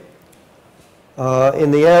be.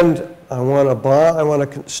 In the end, I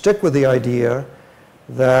want to stick with the idea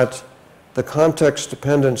that the context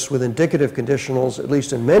dependence with indicative conditionals, at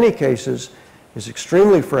least in many cases, is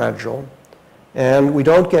extremely fragile, and we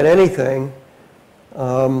don't get anything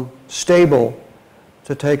stable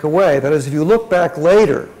to take away. That is, if you look back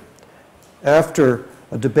later, after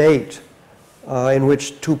a debate in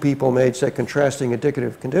which two people made, say, contrasting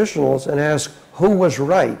indicative conditionals, and ask who was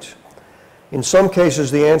right, in some cases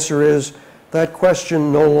the answer is that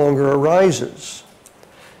question no longer arises.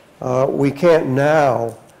 We can't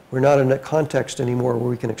now, we're not in a context anymore where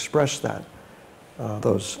we can express that,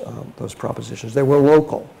 those propositions. They were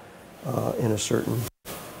local in a certain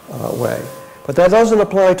way. But that doesn't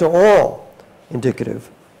apply to all indicative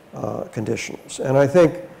conditionals. And I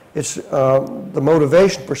think it's the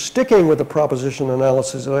motivation for sticking with the proposition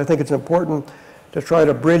analysis, and I think it's important to try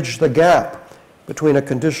to bridge the gap between a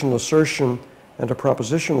conditional assertion and a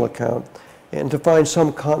propositional account, and to find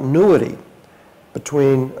some continuity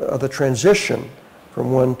between the transition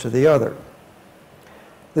from one to the other.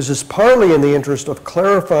 This is partly in the interest of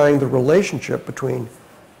clarifying the relationship between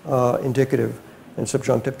indicative and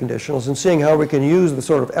subjunctive conditionals, and seeing how we can use the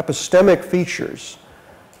sort of epistemic features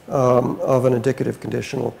of an indicative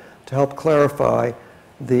conditional to help clarify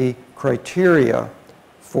the criteria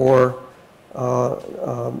for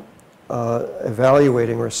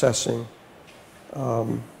evaluating or assessing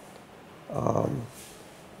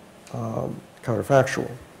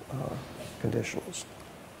counterfactual conditionals.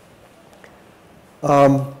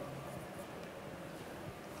 Okay,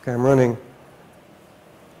 I'm running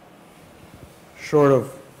short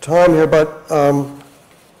of time here, but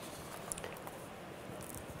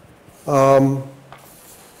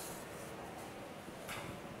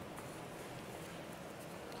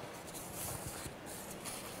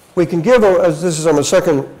we can give, as this is on the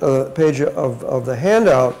second page of the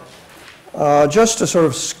handout, just to sort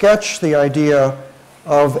of sketch the idea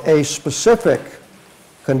of a specific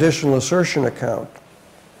conditional assertion account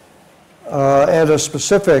and a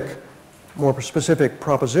specific, more specific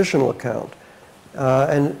propositional account,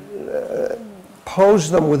 and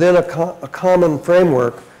pose them within a common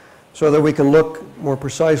framework so that we can look more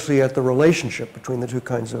precisely at the relationship between the two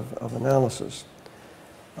kinds of analysis.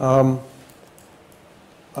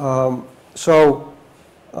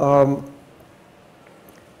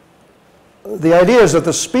 The idea is that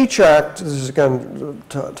the speech act, this is again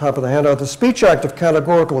top of the handout, the speech act of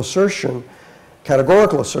categorical assertion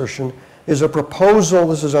is a proposal,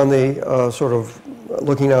 this is on the sort of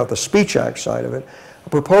looking at the speech act side of it, a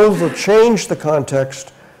proposal to change the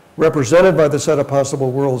context represented by the set of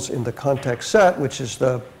possible worlds in the context set, which is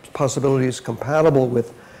the possibilities compatible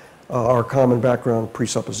with our common background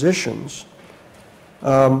presuppositions,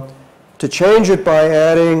 to change it by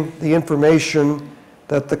adding the information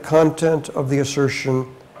that the content of the assertion,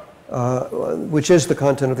 which is the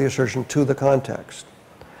content of the assertion, to the context.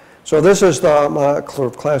 So this is the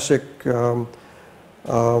sort of classic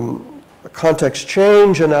context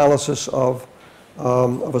change analysis of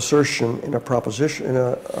assertion in a proposition, in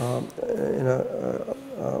a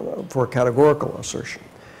for a categorical assertion.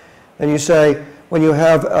 And you say, when you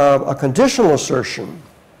have a conditional assertion,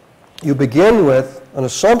 you begin with an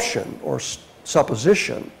assumption or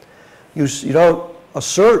supposition. You don't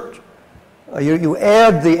assert, you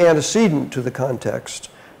add the antecedent to the context,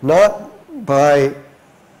 not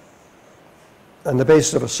on the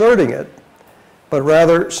basis of asserting it, but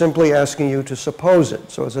rather simply asking you to suppose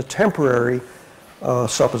it. So it's a temporary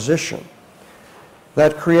supposition.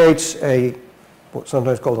 That creates what's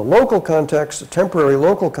sometimes called a local context, a temporary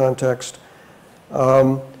local context.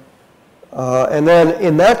 And then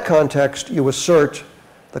in that context, you assert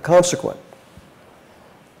the consequent,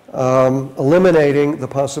 eliminating the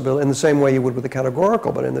possibility in the same way you would with the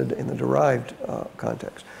categorical, but in the derived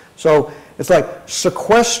context. So it's like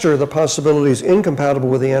sequester the possibilities incompatible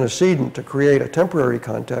with the antecedent to create a temporary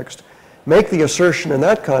context, make the assertion in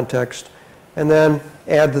that context, and then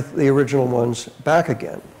add the original ones back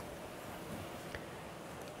again.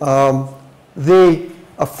 The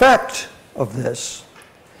effect of this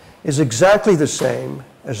is exactly the same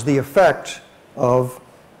as the effect of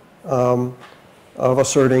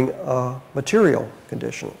asserting a material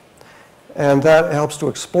conditional. And that helps to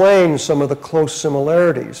explain some of the close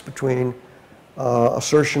similarities between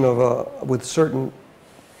assertion with certain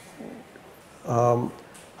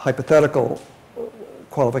hypothetical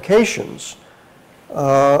qualifications.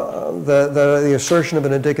 The assertion of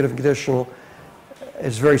an indicative conditional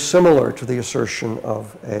is very similar to the assertion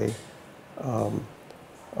of an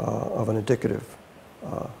indicative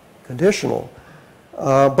conditional.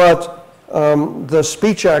 But the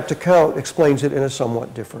Speech Act account explains it in a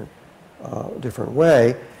somewhat different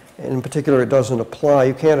way. In particular, it doesn't apply.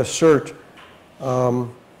 You can't assert,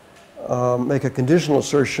 make a conditional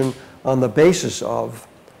assertion on the basis of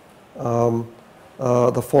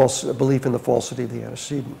the false belief in the falsity of the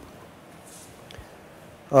antecedent.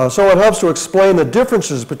 So it helps to explain the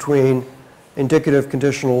differences between indicative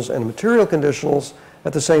conditionals and material conditionals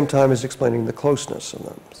at the same time as explaining the closeness of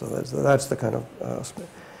them. So that's the kind of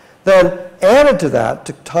then added to that,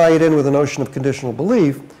 to tie it in with the notion of conditional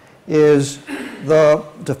belief, is the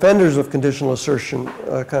defenders of conditional assertion,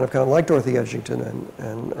 kind of like Dorothy Edgington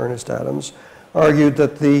and Ernest Adams, argued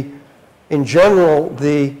that in general,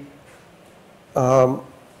 the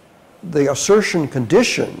assertion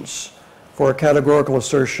conditions for a categorical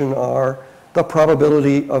assertion are the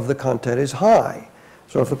probability of the content is high.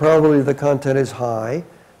 So if the probability of the content is high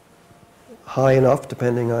enough,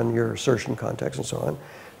 depending on your assertion context and so on,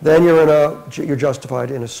 then you're justified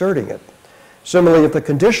in asserting it. Similarly, if the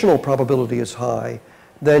conditional probability is high,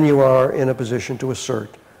 then you are in a position to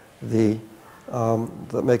assert make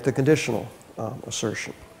the conditional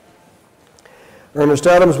assertion. Ernest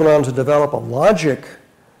Adams went on to develop a logic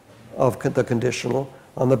of the conditional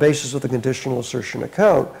on the basis of the conditional assertion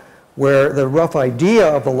account, where the rough idea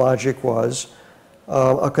of the logic was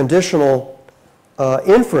a conditional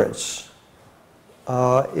inference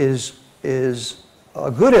is a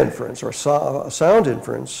good inference or a sound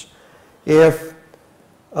inference if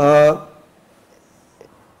by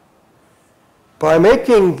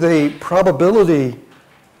making the probability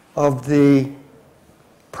of the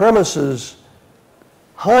premises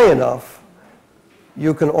high enough,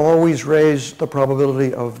 you can always raise the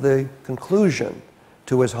probability of the conclusion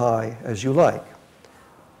to as high as you like.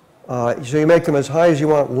 So you make them as high as you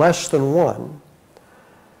want, less than 1,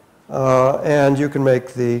 and you can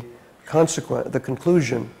make the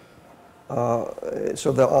conclusion,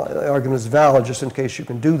 so the argument is valid just in case you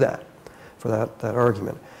can do that for that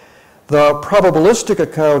argument. The probabilistic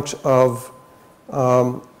account of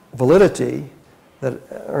validity that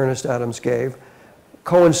Ernest Adams gave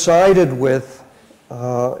coincided with,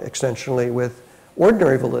 extensionally, with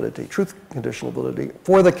ordinary validity, truth conditional validity,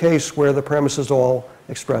 for the case where the premises all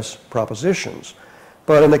express propositions.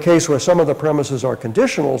 But in the case where some of the premises are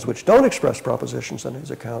conditionals, which don't express propositions in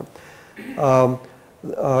his account,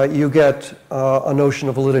 you get a notion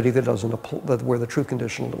of validity that doesn't apply, where the truth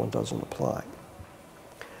conditional one doesn't apply.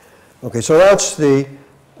 Okay, so that's the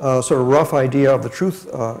sort of rough idea of the truth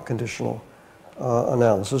conditional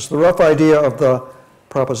analysis. The rough idea of the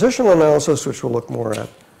propositional analysis, which we'll look more at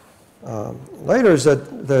later, is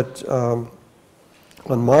that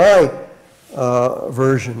on my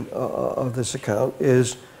version of this account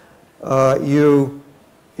is you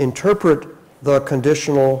interpret the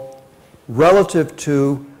conditional relative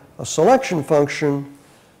to a selection function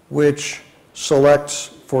which selects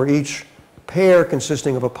for each pair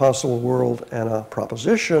consisting of a possible world and a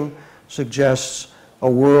proposition, suggests a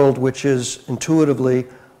world which is intuitively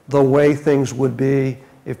the way things would be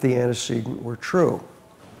if the antecedent were true.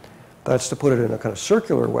 That's to put it in a kind of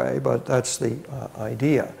circular way, but that's the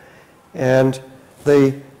idea. And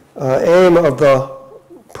the aim of the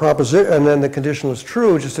proposition, and then the conditional is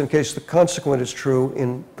true, just in case the consequent is true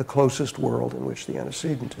in the closest world in which the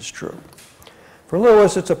antecedent is true. For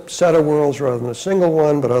Lewis, it's a set of worlds rather than a single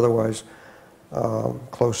one, but otherwise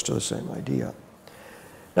close to the same idea.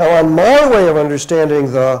 Now, on my way of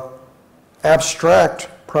understanding the abstract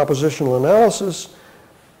propositional analysis,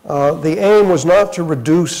 the aim was not to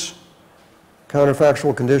reduce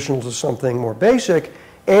counterfactual conditionals to something more basic,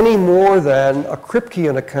 any more than a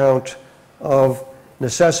Kripkean account of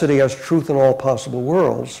necessity as truth in all possible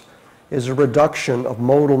worlds is a reduction of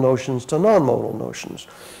modal notions to non-modal notions.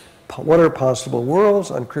 What are possible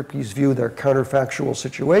worlds? On Kripke's view, they're counterfactual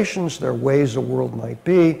situations. They're ways a world might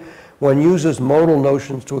be. One uses modal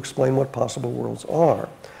notions to explain what possible worlds are.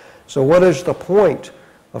 So what is the point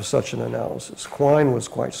of such an analysis? Quine was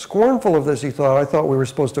quite scornful of this. He thought, I thought we were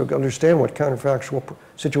supposed to understand what counterfactual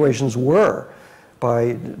situations were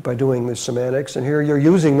by doing this semantics, and here you're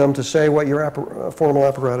using them to say what your formal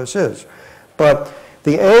apparatus is. But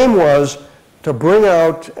the aim was to bring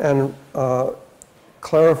out and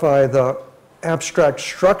clarify the abstract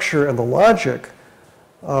structure and the logic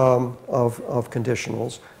of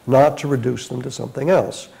conditionals, not to reduce them to something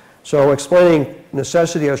else. So explaining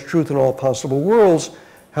necessity as truth in all possible worlds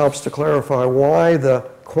helps to clarify why the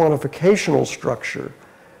quantificational structure,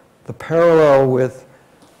 the parallel with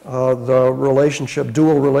the relationship,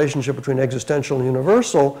 dual relationship between existential and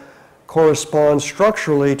universal, corresponds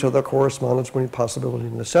structurally to the correspondence between possibility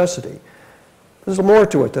and necessity. There's more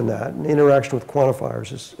to it than that. And interaction with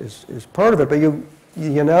quantifiers is part of it, but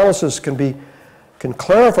the analysis can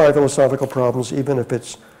clarify philosophical problems even if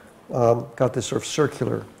it's got this sort of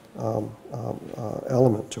circular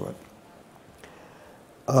element to it.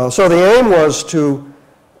 So the aim was to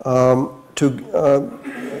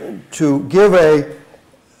give a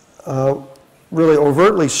really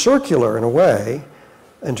overtly circular, in a way,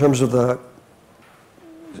 in terms of the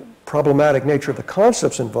problematic nature of the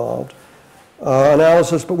concepts involved,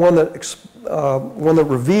 analysis, but one that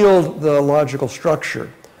revealed the logical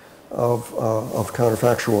structure of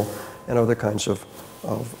counterfactual and other kinds of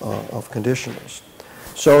conditionals.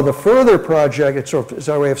 So the further project, it's sort of is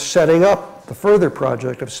our way of setting up the further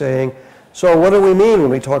project of saying, so what do we mean when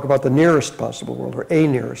we talk about the nearest possible world or a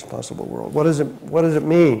nearest possible world? What does it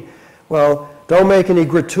mean? Well, don't make any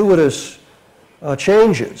gratuitous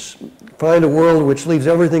changes. Find a world which leaves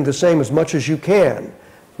everything the same as much as you can.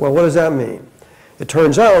 Well, what does that mean? It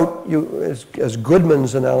turns out, as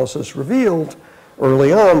Goodman's analysis revealed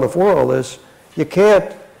early on, before all this, you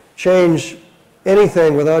can't change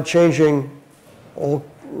anything without changing all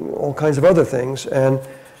kinds of other things, and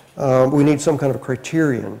we need some kind of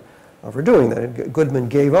criterion for doing that. Goodman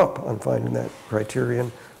gave up on finding that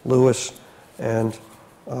criterion. Lewis and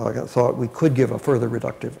thought we could give a further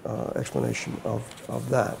reductive explanation of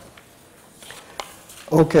that.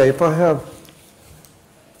 Okay, if I have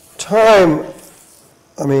time,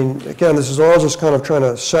 I mean, again, this is all just kind of trying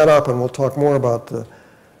to set up, and we'll talk more about the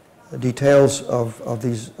details of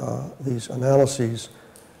these analyses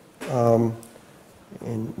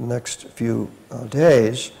in the next few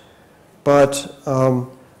days. But I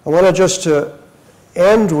wanted just to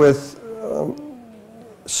end with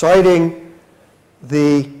citing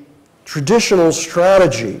the traditional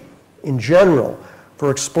strategy in general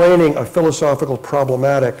for explaining a philosophical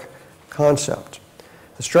problematic concept.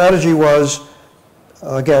 The strategy was,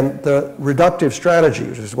 again, the reductive strategy,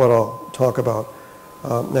 which is what I'll talk about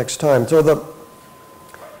next time. So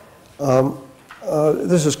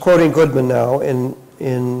this is quoting Goodman now in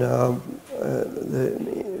the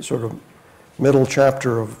sort of middle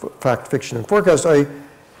chapter of Fact, Fiction, and Forecast. A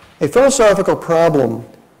philosophical problem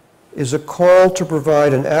is a call to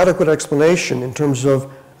provide an adequate explanation in terms of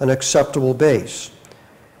an acceptable base.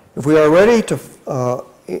 If we are ready to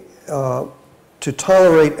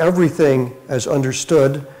tolerate everything as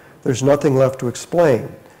understood, there's nothing left to explain.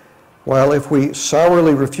 While if we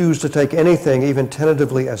sourly refuse to take anything, even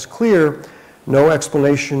tentatively, as clear, no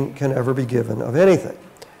explanation can ever be given of anything.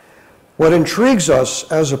 What intrigues us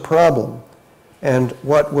as a problem and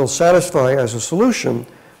what will satisfy as a solution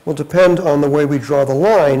will depend on the way we draw the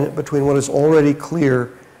line between what is already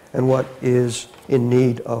clear and what is in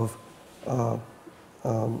need of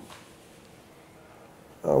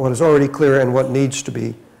what is already clear and what needs to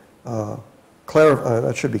be clarified.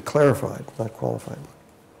 That should be clarified, not qualified.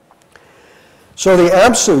 So in the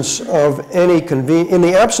absence of any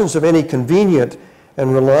convenient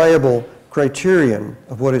and reliable criterion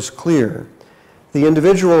of what is clear, the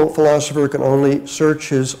individual philosopher can only search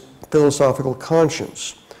his philosophical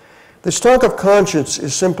conscience. This talk of conscience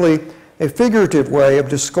is simply a figurative way of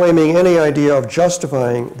disclaiming any idea of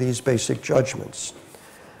justifying these basic judgments.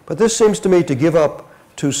 But this seems to me to give up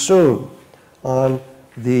too soon on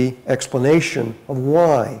the explanation of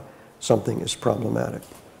why something is problematic.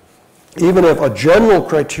 Even if a general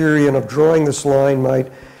criterion of drawing this line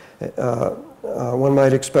might, one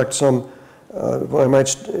might expect some,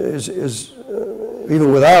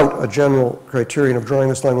 even without a general criterion of drawing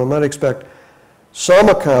this line, one might expect some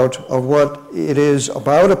account of what it is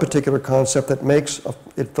about a particular concept that makes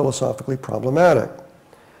it philosophically problematic.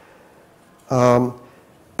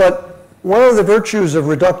 But one of the virtues of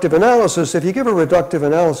reductive analysis, if you give a reductive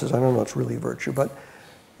analysis, I don't know if it's really a virtue, but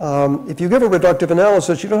if you give a reductive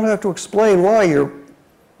analysis, you don't have to explain why your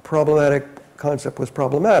problematic concept was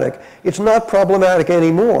problematic. It's not problematic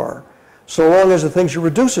anymore, so long as the things you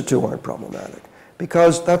reduce it to aren't problematic,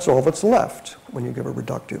 because that's all that's left when you give a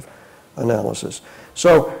reductive analysis.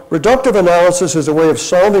 So reductive analysis is a way of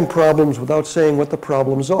solving problems without saying what the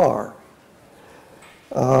problems are,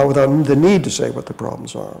 without the need to say what the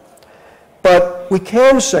problems are. But we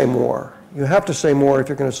can say more. You have to say more if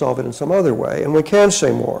you're going to solve it in some other way, and we can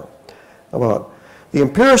say more about the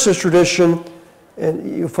empiricist tradition.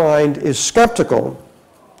 And you find is skeptical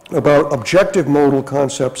about objective modal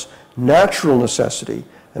concepts, natural necessity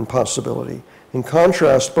and possibility, in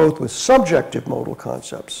contrast both with subjective modal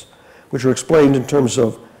concepts, which are explained in terms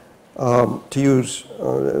of,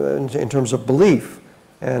 in terms of belief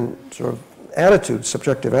and sort of attitudes,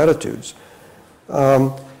 subjective attitudes,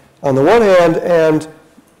 on the one hand, and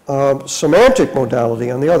semantic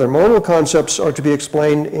modality on the other. Modal concepts are to be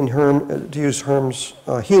explained in to use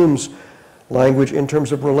Hume's language, in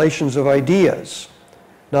terms of relations of ideas,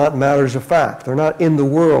 not matters of fact. They're not in the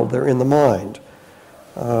world, they're in the mind.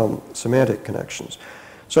 Semantic connections.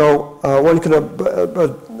 So one can,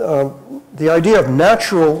 the idea of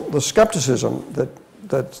the skepticism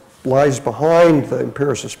that lies behind the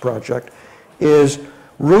empiricist project is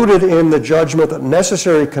rooted in the judgment that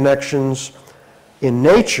necessary connections in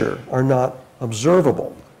nature are not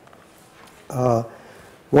observable.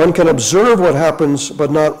 One can observe what happens,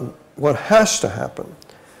 but not what has to happen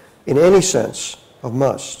in any sense of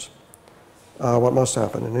must. What must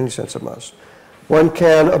happen in any sense of must. One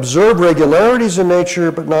can observe regularities in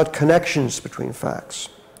nature, but not connections between facts.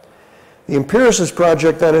 The empiricist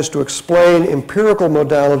project then is to explain empirical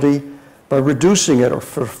modality by reducing it or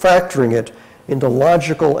factoring it into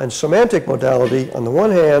logical and semantic modality on the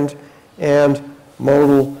one hand, and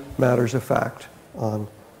modal matters of fact on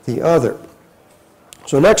the other.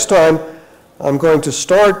 So next time, I'm going to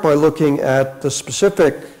start by looking at the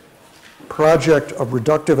specific project of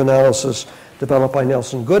reductive analysis developed by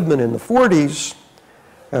Nelson Goodman in the 40s,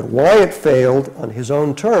 and why it failed on his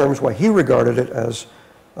own terms, why he regarded it as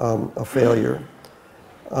a failure.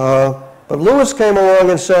 But Lewis came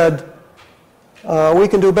along and said, we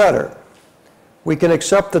can do better. We can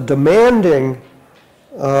accept the demanding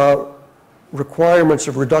requirements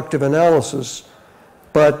of reductive analysis,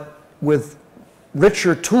 but with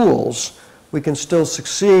richer tools, we can still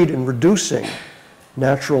succeed in reducing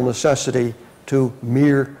natural necessity to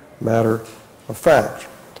mere matter of fact.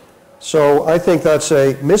 So I think that's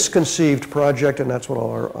a misconceived project, and that's what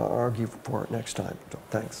I'll argue for next time. So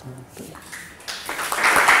thanks.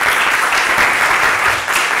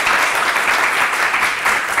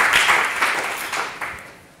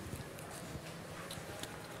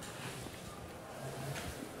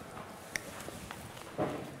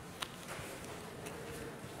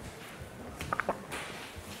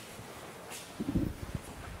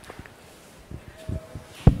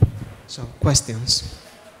 So, questions?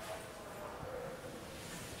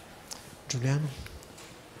 Giuliano?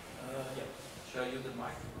 Yeah. Shall I use the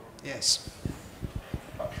mic? Yes.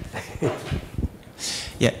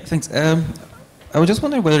 Yeah, thanks. I was just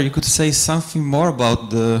wondering whether you could say something more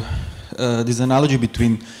about this analogy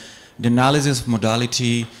between the analysis of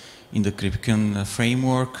modality in the Kripkean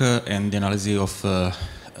framework and the analysis of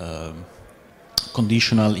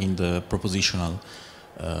conditional in the propositional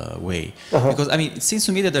way. Because I mean, it seems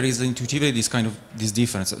to me that there is intuitively this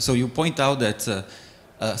difference. So you point out that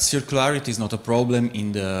circularity is not a problem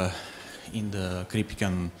in the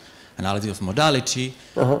Kripkean analysis of modality.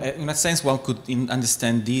 In a sense, one could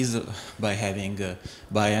understand this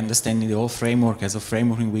by understanding the whole framework as a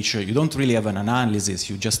framework in which you don't really have an analysis.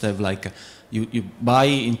 You just have you buy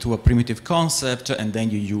into a primitive concept and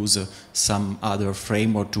then you use some other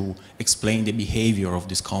framework to explain the behavior of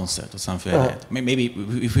this concept or something like that. Maybe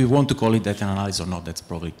if we want to call it that an analysis or not, that's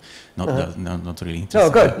probably not really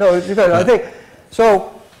interesting. No, good. No, it's good. I think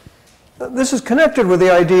so. This is connected with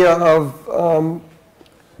the idea of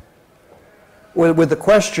with the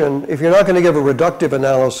question, if you're not going to give a reductive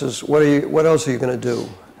analysis, what else are you going to do?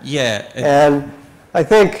 Yeah. And I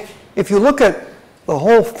think if you look at the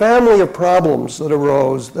whole family of problems that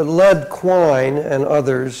arose that led Quine and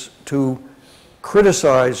others to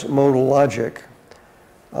criticize modal logic,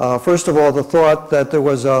 first of all, the thought that there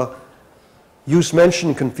was a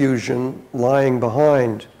use-mention confusion lying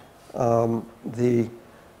behind the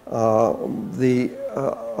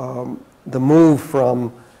move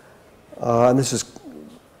from, and this is,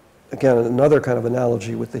 again, another kind of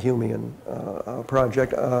analogy with the Humean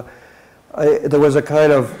project, there was a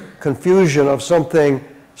kind of confusion of something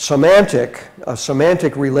semantic, a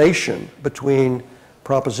semantic relation between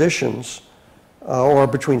propositions or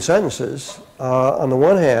between sentences, on the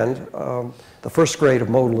one hand, the first grade of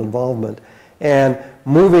modal involvement, and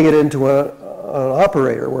moving it into an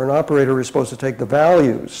operator, where an operator is supposed to take the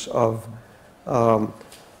values of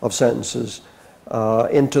sentences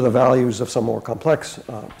into the values of some more complex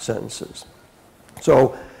sentences.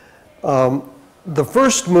 So the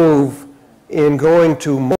first move in going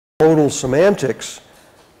to modal semantics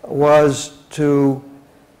was to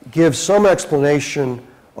give some explanation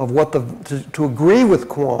of what to agree with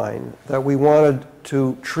Quine that we wanted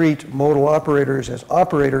to treat modal operators as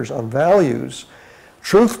operators on values.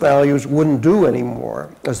 Truth values wouldn't do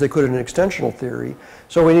anymore, as they could in an extensional theory.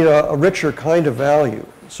 So we need a richer kind of value.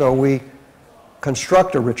 So we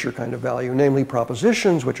construct a richer kind of value, namely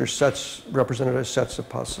propositions, which are sets represented as sets of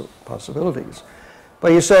possibilities.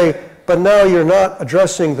 But you say, but now you're not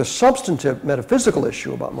addressing the substantive metaphysical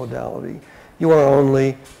issue about modality. You are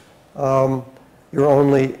only you're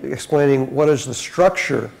only explaining what is the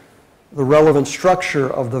structure, the relevant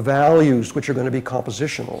structure of the values which are going to be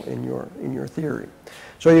compositional in your theory.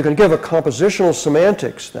 So you can give a compositional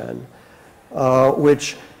semantics then,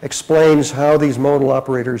 which explains how these modal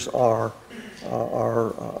operators are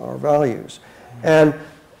values. And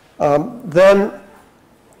then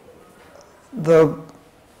the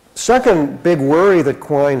second big worry that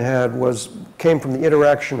Quine had came from the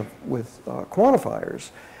interaction with quantifiers.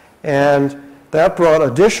 And that brought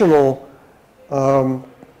additional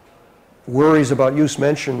worries about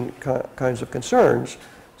use-mention kinds of concerns.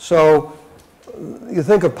 So you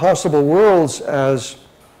think of possible worlds as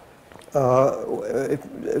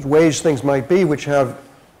ways things might be which have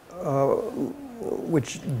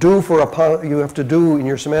you have to do in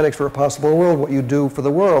your semantics for a possible world what you do for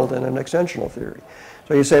the world in an extensional theory.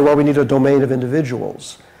 So you say, well, we need a domain of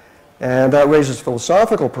individuals. And that raises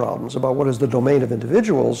philosophical problems about what is the domain of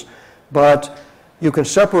individuals, but you can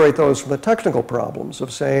separate those from the technical problems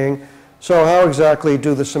of saying, so how exactly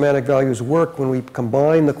do the semantic values work when we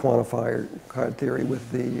combine the quantifier theory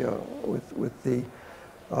with the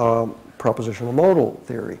propositional modal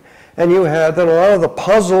theory? And you had then a lot of the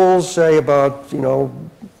puzzles, say about,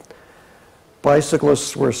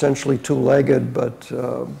 bicyclists were essentially two-legged, but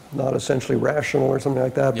not essentially rational or something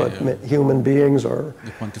like that, but human beings are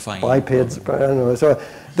bipeds. I don't know. So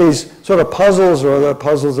these sort of puzzles are the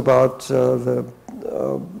puzzles about the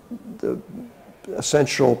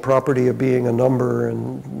essential property of being a number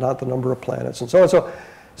and not the number of planets and so on.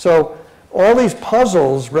 So all these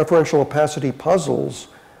puzzles, referential opacity puzzles,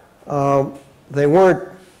 they weren't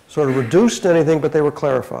sort of reduced to anything, but they were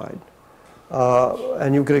clarified.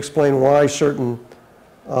 And you could explain why certain,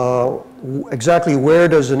 exactly where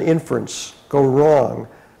does an inference go wrong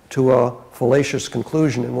to a fallacious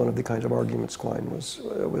conclusion in one of the kinds of arguments Quine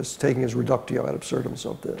was taking as reductio ad absurdum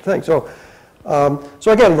of the thing. So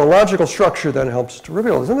again, the logical structure then helps to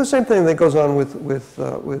reveal this. And the same thing that goes on with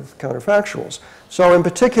counterfactuals. So in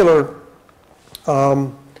particular,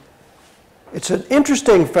 it's an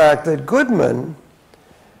interesting fact that Goodman,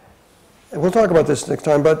 and we'll talk about this next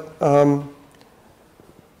time, but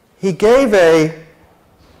he gave a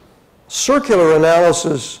circular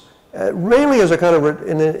analysis, mainly as a kind of,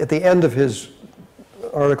 at the end of his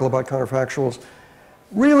article about counterfactuals,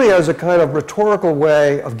 really as a kind of rhetorical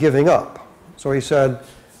way of giving up. So he said,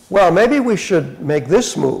 well, maybe we should make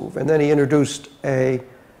this move. And then he introduced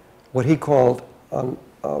what he called,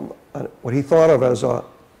 what he thought of as a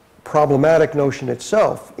problematic notion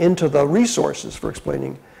itself into the resources for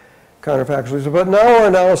explaining counterfactuals. But now our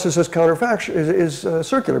analysis is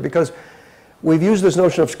circular because we've used this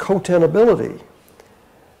notion of cotenability,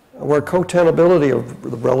 where cotenability of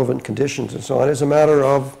the relevant conditions and so on is a matter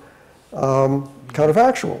of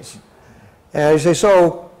counterfactuals. And you say,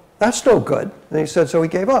 so that's no good. And he said, so he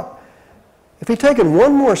gave up. If he'd taken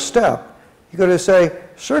one more step, you could have say,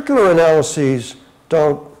 circular analyses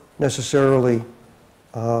don't necessarily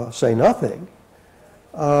say nothing.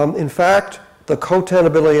 In fact, the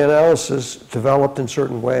cotenability analysis developed in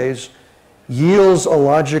certain ways yields a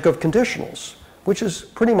logic of conditionals. which is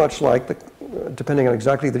pretty much like, depending on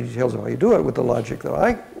exactly the details of how you do it, with the logic that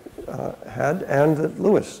I had and that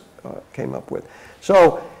Lewis came up with.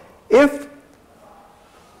 So if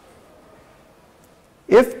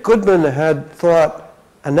Goodman had thought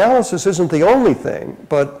analysis isn't the only thing,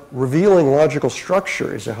 but revealing logical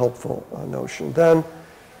structure is a helpful notion, then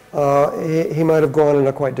he might have gone in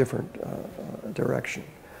a quite different direction.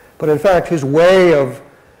 But in fact, his way of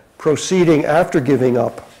proceeding after giving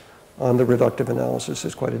up on the reductive analysis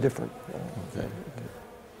is quite a different.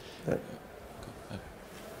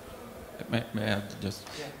 May I just,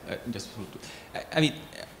 I mean,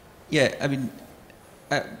 yeah, I mean,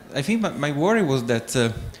 I think my worry was that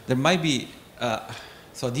there might be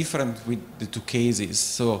so different with the two cases.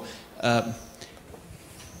 So,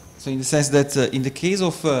 so in the sense that in the case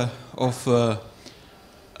of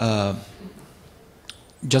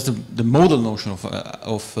just the modal notion of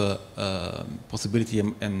possibility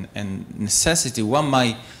and necessity, one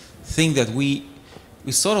might think that we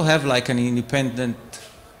sort of have like an independent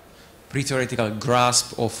pre-theoretical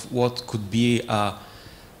grasp of what could be a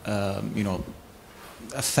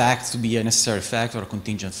fact to be a necessary fact or a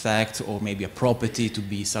contingent fact, or maybe a property to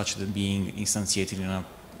be such that being instantiated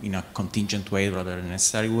in a contingent way rather than a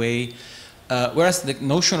necessary way. Whereas the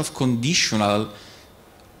notion of conditional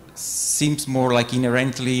seems more like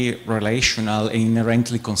inherently relational and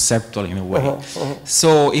inherently conceptual in a way.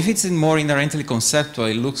 So if it's more inherently conceptual,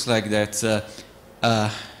 it looks like that.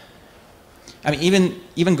 I mean,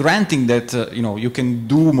 even granting that you can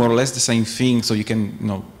do more or less the same thing, so you can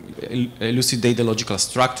elucidate the logical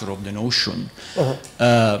structure of the notion.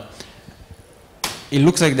 It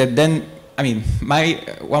looks like that. Then I mean,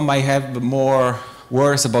 one might have more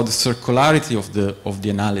worries about the circularity of the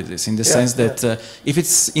analysis, in the sense that if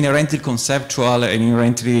it's inherently conceptual and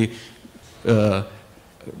inherently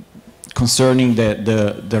concerning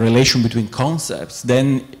the relation between concepts,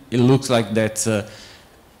 then it looks like that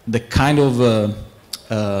the kind of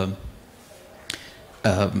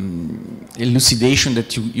elucidation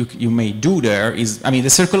that you may do there is, I mean, the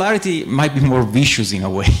circularity might be more vicious in a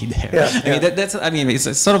way there. I mean,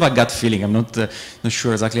 it's sort of a gut feeling. I'm not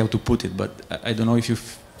sure exactly how to put it, but I don't know if you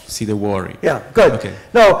see the worry. Yeah, good. Okay.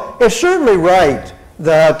 No, it's certainly right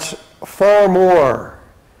that far more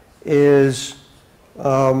is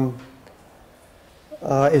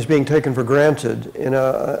being taken for granted.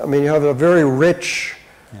 I mean, you have a very rich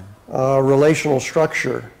relational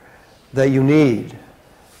structure that you need.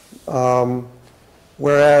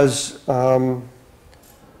 Whereas a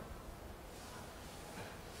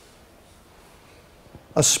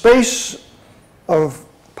space of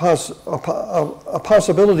a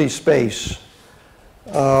possibility space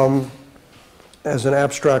as an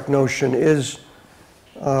abstract notion is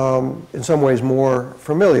in some ways more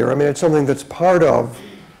familiar. I mean, it's something that's part of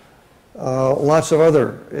lots of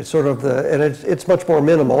other, it's sort of and it's much more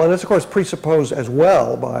minimal, and it's of course presupposed as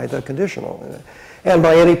well by the conditional and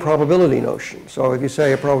by any probability notion. So if you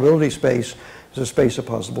say a probability space is a space of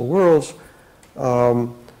possible worlds,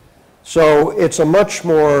 so it's a much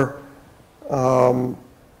more,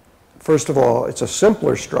 first of all, it's a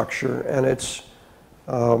simpler structure, and it's,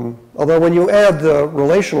 although when you add the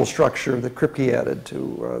relational structure that Kripke added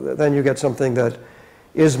to, then you get something that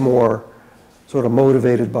is more sort of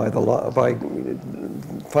motivated by by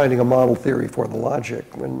finding a model theory for the logic.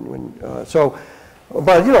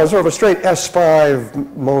 But sort of a straight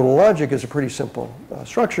S5 modal logic is a pretty simple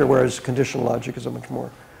structure, whereas conditional logic is a much more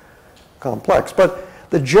complex. But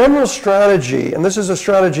the general strategy, and this is a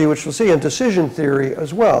strategy which we'll see in decision theory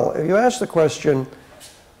as well, if you ask the question,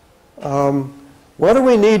 what do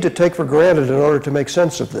we need to take for granted in order to make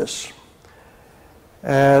sense of this?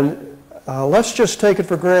 And let's just take it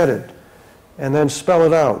for granted and then spell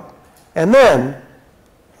it out. And then,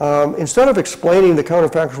 instead of explaining the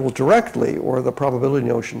counterfactual directly, or the probability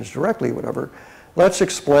notions directly, whatever, let's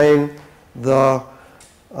explain the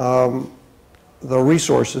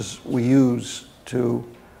resources we use to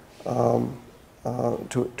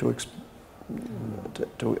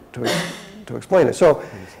explain it. So,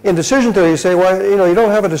 in decision theory, you say, well, you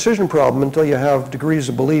don't have a decision problem until you have degrees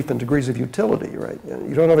of belief and degrees of utility, right?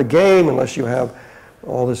 You don't have a game unless you have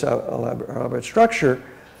all this elaborate structure.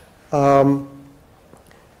 And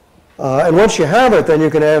once you have it, then you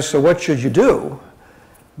can ask, so what should you do?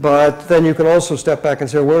 But then you can also step back and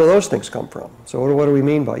say, where do those things come from? So what do we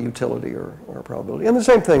mean by utility or probability? And the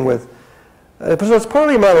same thing with, so it's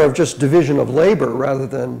partly a matter of just division of labor rather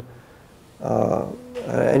than,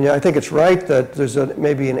 and I think it's right that there's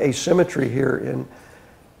maybe an asymmetry here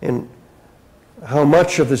in how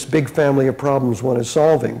much of this big family of problems one is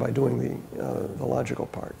solving by doing the logical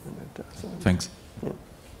part. Thanks. Yeah.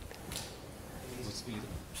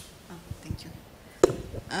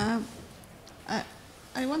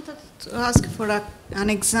 I wanted to ask for an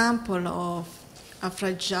example of a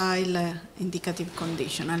fragile indicative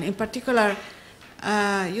conditional. In particular,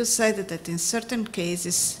 you said that in certain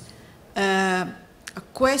cases, a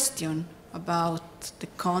question about the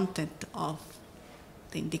content of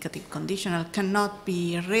the indicative conditional cannot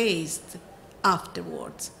be raised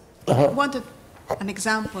afterwards. I wanted an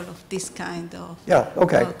example of this kind of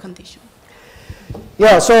condition.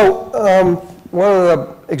 Yeah, so one of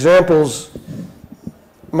the examples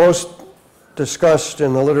most discussed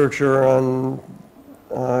in the literature on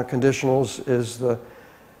conditionals is the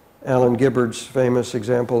Alan Gibbard's famous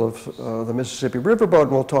example of the Mississippi Riverboat,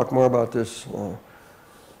 and we'll talk more about this one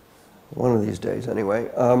of these days anyway.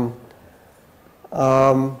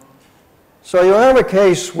 So you have a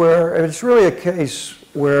case where, it's really a case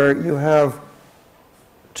where you have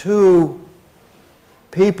two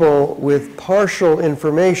people with partial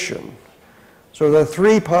information. So there are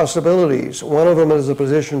three possibilities. One of them is a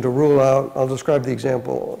position to rule out. I'll describe the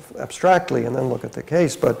example abstractly and then look at the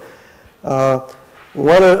case. But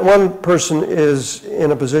one person is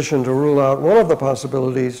in a position to rule out one of the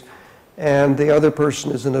possibilities, and the other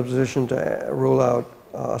person is in a position to rule out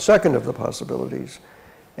a second of the possibilities.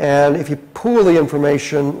 And if you pool the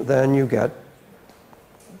information, then you get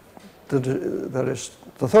that is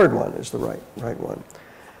the third one is the right one.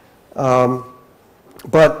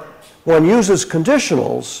 But one uses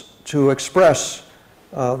conditionals to express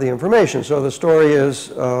the information. So the story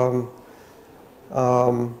is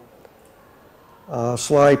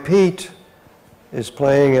Sly Pete is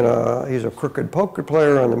playing he's a crooked poker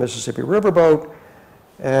player on the Mississippi Riverboat,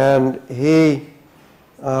 and he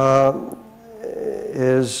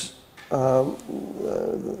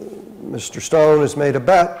Mr. Stone has made a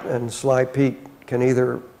bet, and Sly Pete can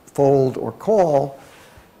either fold or call,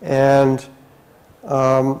 and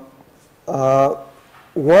one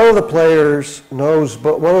of the players knows,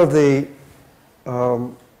 but one of the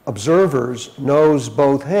observers knows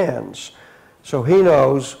both hands, so he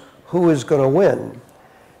knows who is going to win,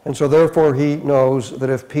 and so therefore he knows that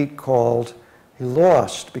if Pete called, he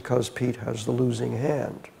lost because Pete has the losing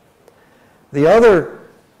hand. The other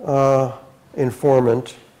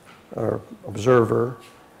informant or observer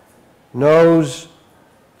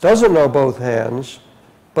doesn't know both hands,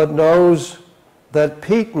 but knows that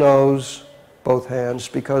Pete knows both hands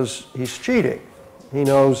because he's cheating. He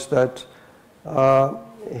knows that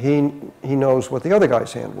he knows what the other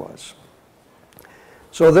guy's hand was.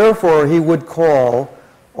 So therefore, he would call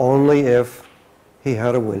only if he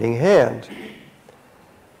had a winning hand,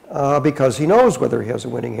 because he knows whether he has a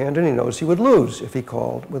winning hand, and he knows he would lose if he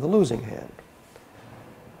called with a losing hand.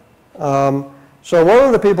 So one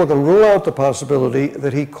of the people can rule out the possibility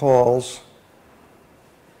that he calls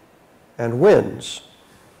and wins,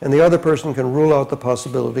 and the other person can rule out the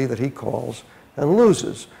possibility that he calls and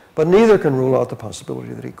loses, but neither can rule out the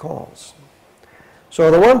possibility that he calls.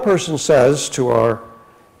 So the one person says to our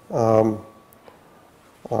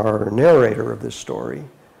narrator of this story,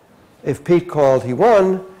 if Pete called, he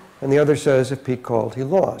won, and the other says if Pete called, he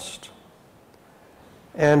lost.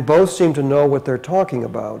 And both seem to know what they're talking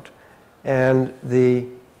about, and the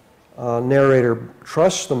narrator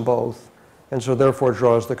trusts them both, and so therefore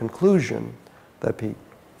draws the conclusion that Pete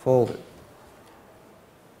folded.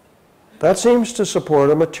 That seems to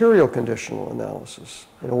support a material conditional analysis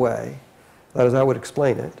in a way. That is, that would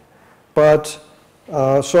explain it. But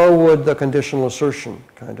so would the conditional assertion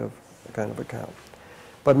kind of account.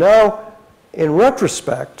 But now, in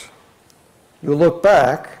retrospect, you look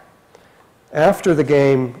back after the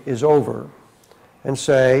game is over and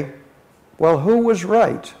say, well, who was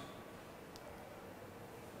right?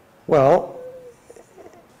 Well,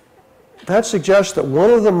 that suggests that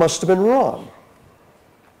one of them must have been wrong.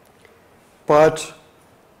 But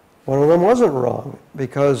one of them wasn't wrong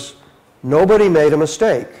because nobody made a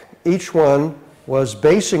mistake. Each one was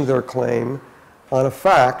basing their claim on a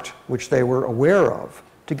fact which they were aware of,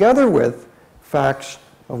 together with facts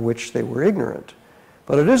of which they were ignorant.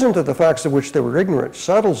 But it isn't that the facts of which they were ignorant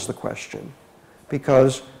settles the question,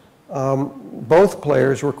 because both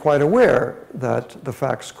players were quite aware that the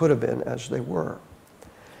facts could have been as they were.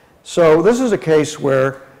 So this is a case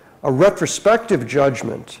where a retrospective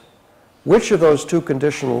judgment, which of those two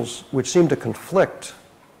conditionals, which seem to conflict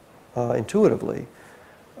intuitively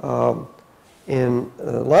in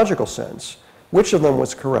a logical sense, which of them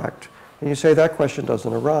was correct? And you say that question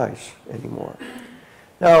doesn't arise anymore.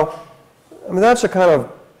 Now, I mean, that's a kind of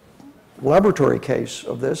laboratory case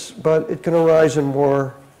of this, but it can arise in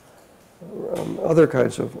more other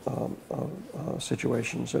kinds of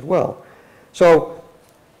situations as well. So,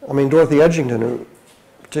 I mean, Dorothy Edgington, who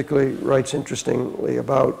particularly writes interestingly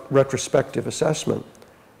about retrospective assessment,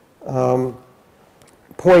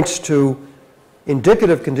 points to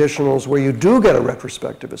indicative conditionals where you do get a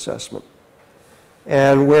retrospective assessment.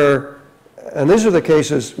 And these are the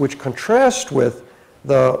cases which contrast with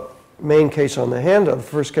the main case on the handout, the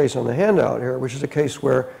first case on the handout here, which is a case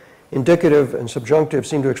where indicative and subjunctive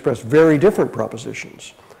seem to express very different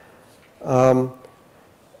propositions. She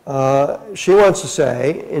wants to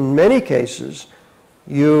say, in many cases,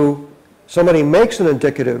 somebody makes an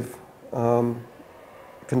indicative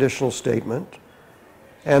conditional statement,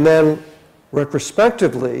 and then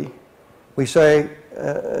retrospectively, we say,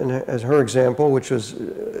 as her example, which was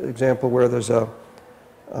an example where there's a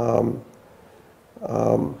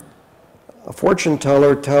fortune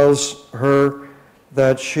teller tells her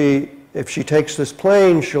that if she takes this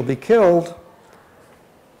plane, she'll be killed.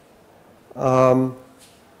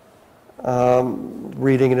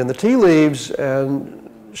 Reading it in the tea leaves, and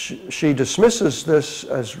she dismisses this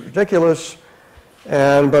as ridiculous,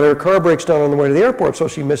 but her car breaks down on the way to the airport, so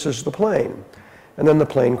she misses the plane. And then the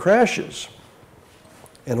plane crashes,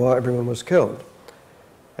 and everyone was killed.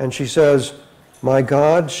 And she says, "My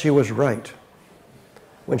God, she was right,"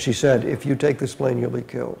 when she said, "If you take this plane, you'll be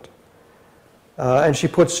killed." And she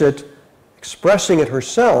puts it, expressing it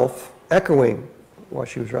herself, echoing why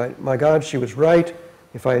she was right. "My God, she was right.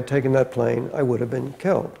 If I had taken that plane, I would have been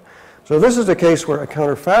killed." So this is a case where a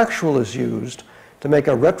counterfactual is used to make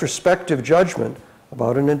a retrospective judgment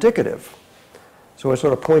about an indicative. So it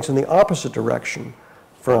sort of points in the opposite direction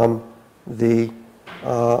from the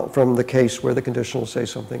case where the conditionals say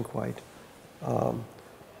something quite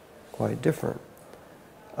different.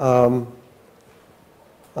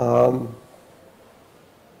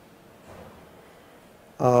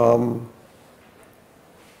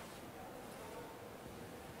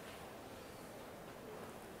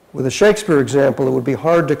 With a Shakespeare example, it would be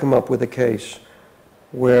hard to come up with a case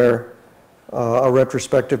where a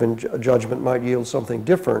retrospective judgment might yield something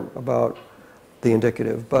different about the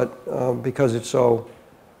indicative, but because it's so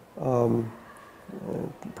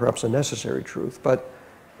perhaps a necessary truth. But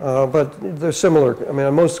they're similar. I mean,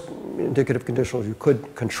 on most indicative conditionals, you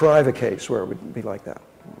could contrive a case where it would be like that.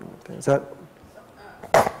 Is that?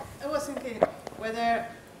 I was thinking whether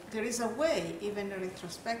there is a way, even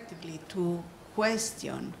retrospectively, to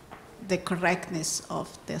question the correctness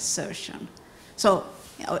of the assertion. So,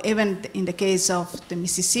 even in the case of the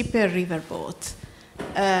Mississippi riverboat,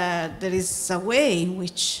 there is a way in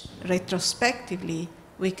which retrospectively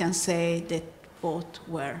we can say that both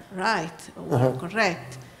were right or were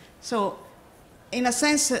correct. So, in a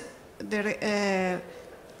sense, the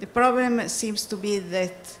problem seems to be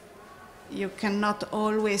that you cannot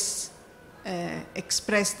always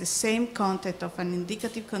express the same content of an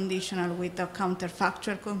indicative conditional with a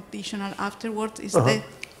counterfactual conditional afterwards. Is that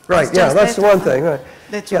right? Yeah, that's the one thing. Right.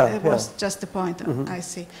 That was just the point. I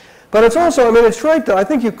see. But it's also, I mean, it's right. I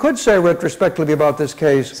think you could say retrospectively about this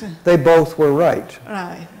case, they both were right.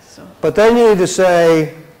 Right. So. But then you need to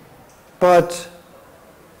say, but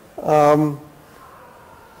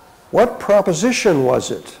what proposition was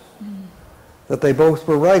it that they both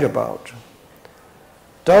were right about?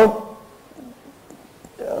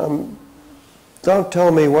 Don't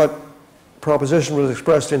tell me what proposition was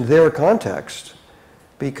expressed in their context,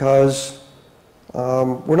 because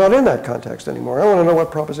we're not in that context anymore. I want to know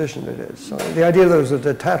what proposition it is. So the idea that there's a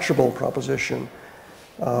detachable proposition.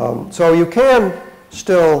 So you can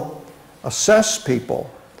still assess people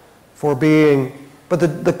for being, but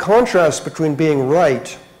the contrast between being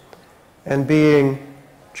right and being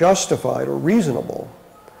justified or reasonable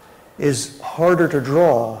is harder to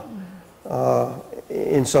draw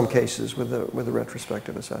in some cases with the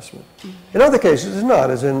retrospective assessment. In other cases, it's not.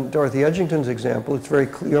 As in Dorothy Edgington's example, it's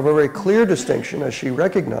you have a very clear distinction, as she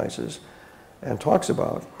recognizes and talks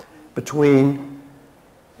about, between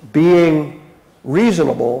being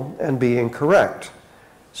reasonable and being correct.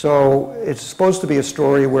 So it's supposed to be a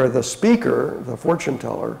story where the speaker, the fortune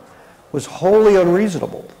teller, was wholly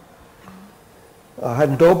unreasonable,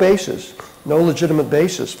 had no basis, no legitimate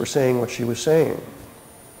basis for saying what she was saying.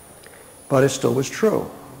 But it still was true.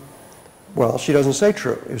 Well, she doesn't say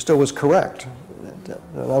true. It still was correct. And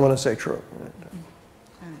I want to say true.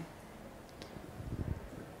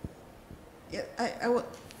 Yeah,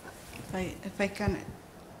 if I can,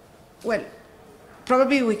 well,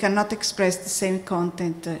 probably we cannot express the same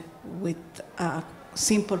content with a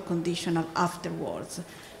simple conditional afterwards,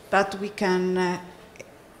 but we can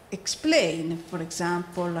explain, for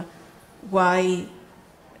example, why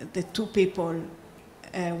the two people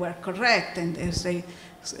were correct, and as they,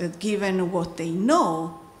 given what they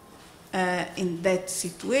know, in that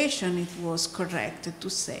situation it was correct to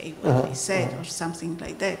say what he said or something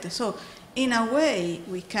like that. So in a way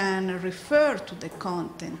we can refer to the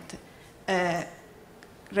content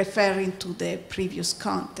referring to the previous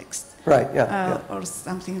context. Right, yeah. Or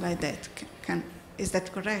something like that. Is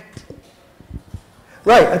that correct?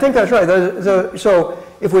 Right, I think that's right. So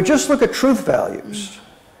if we just look at truth values,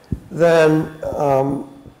 then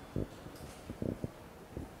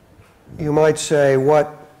you might say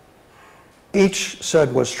what each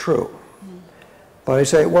said was true. But I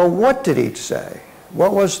say, well, what did each say?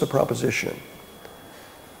 What was the proposition?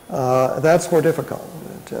 That's more difficult.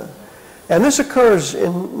 And this occurs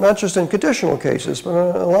not just in conditional cases, but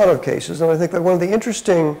in a lot of cases. And I think that one of the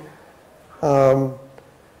interesting,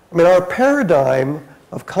 our paradigm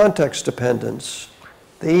of context dependence,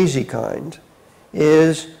 the easy kind,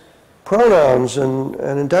 is pronouns and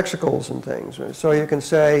indexicals and things. Right? So you can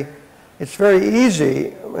say, it's very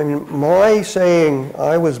easy. I mean, my saying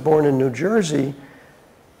I was born in New Jersey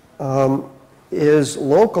is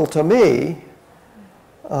local to me,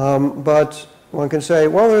 but one can say,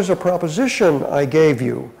 well, there's a proposition I gave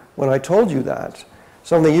you when I told you that,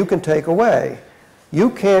 something you can take away. You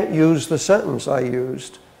can't use the sentence I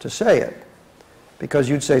used to say it, because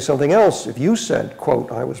you'd say something else if you said,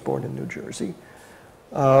 quote, I was born in New Jersey.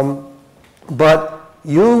 But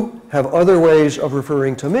you have other ways of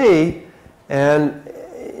referring to me, and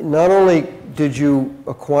not only did you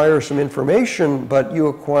acquire some information, but you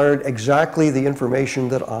acquired exactly the information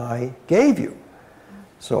that I gave you.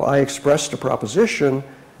 So I expressed a proposition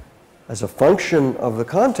as a function of the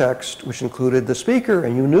context, which included the speaker,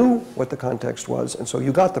 and you knew what the context was, and so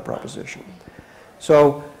you got the proposition.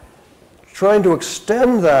 So trying to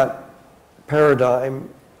extend that paradigm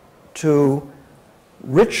to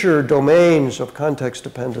richer domains of context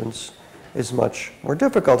dependence is much more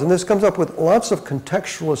difficult. And this comes up with lots of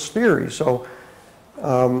contextualist theory. So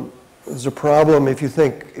there's a problem if you're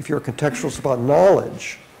a contextualist about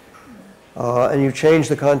knowledge, and you change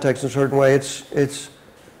the context in a certain way,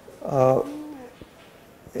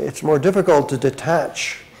 it's more difficult to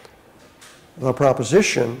detach the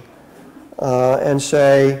proposition and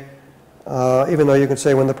say, even though you can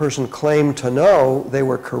say when the person claimed to know, they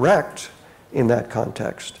were correct in that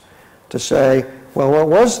context, to say, well, what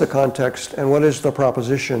was the context and what is the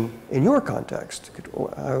proposition in your context?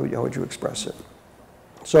 How would you express it?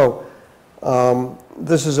 So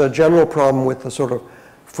this is a general problem with the sort of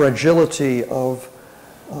fragility of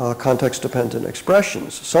context-dependent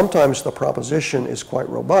expressions. Sometimes the proposition is quite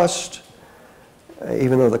robust,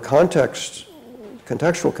 even though the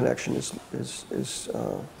contextual connection is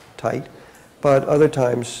tight, but other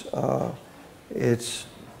times it's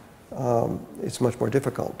much more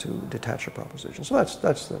difficult to detach a proposition. So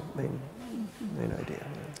that's the main idea.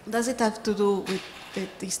 Does it have to do with the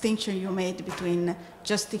distinction you made between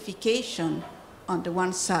justification on the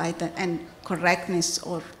one side and correctness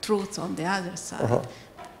or truth on the other side?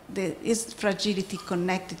 Is fragility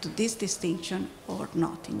connected to this distinction or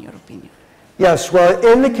not, in your opinion? Yes, well,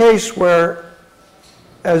 in the case where,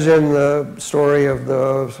 as in the story of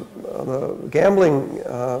the gambling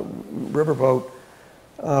riverboat,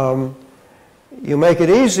 you make it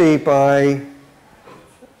easy by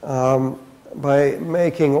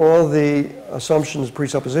making all the assumptions,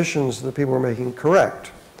 presuppositions that people are making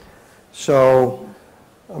correct. So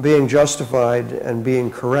being justified and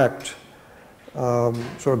being correct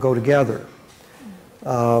sort of go together.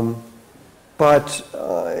 But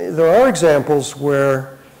there are examples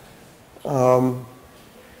where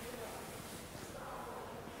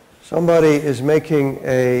somebody is making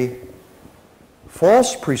a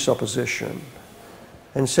false presupposition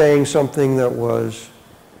and saying something that was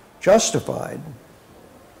justified.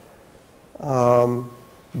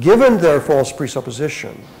 Given their false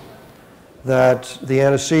presupposition that the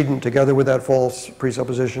antecedent together with that false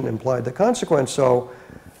presupposition implied the consequence, so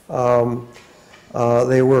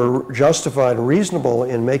they were justified and reasonable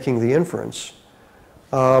in making the inference,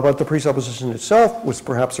 but the presupposition itself was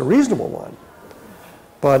perhaps a reasonable one,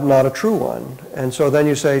 but not a true one. And so then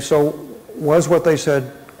you say, so was what they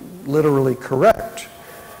said literally correct?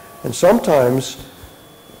 And sometimes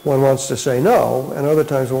one wants to say no, and other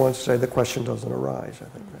times one wants to say the question doesn't arise, I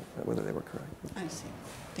think, whether they were correct. I see.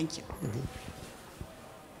 Thank you.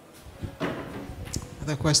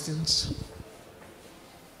 Other questions?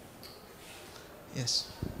 Yes.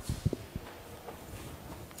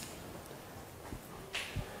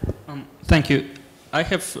 Thank you. I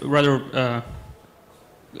have rather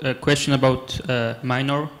a question about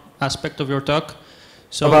minor aspect of your talk.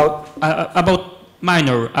 So about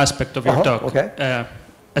minor aspect of your talk. Okay.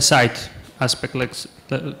 A side aspect, let's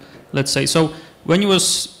say. So when you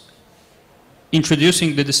was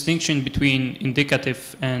introducing the distinction between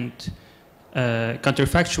indicative and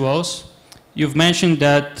counterfactuals, you've mentioned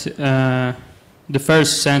that the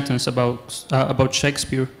first sentence about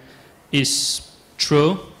Shakespeare is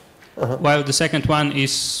true, while the second one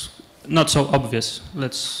is not so obvious,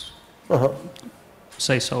 let's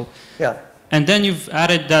say so. Yeah. And then you've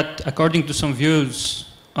added that according to some views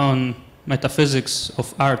on metaphysics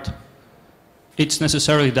of art, it's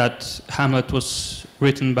necessary that Hamlet was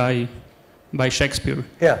written by Shakespeare.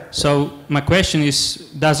 Yeah. So my question is,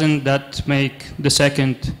 doesn't that make the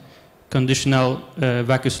second conditional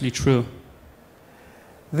vacuously true?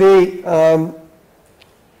 I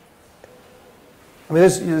mean,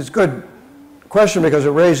 it's a good question because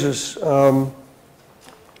it raises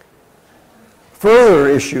further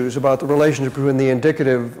issues about the relationship between the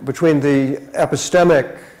indicative, between the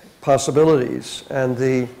epistemic possibilities and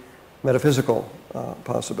the metaphysical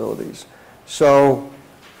possibilities. So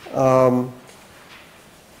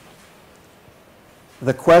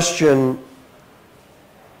the question,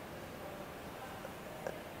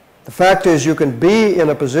 the fact is you can be in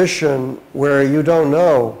a position where you don't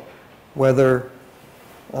know whether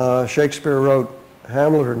Shakespeare wrote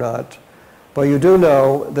Hamlet or not, but you do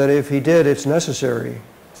know that if he did, it's necessary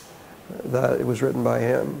that it was written by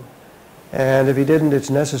him. And if he didn't, it's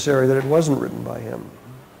necessary that it wasn't written by him.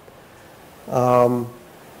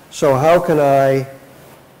 So how can I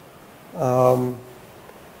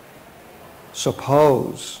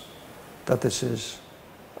suppose that this is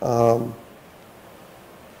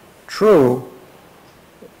true,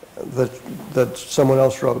 that someone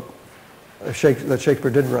else wrote, that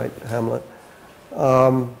Shakespeare didn't write Hamlet,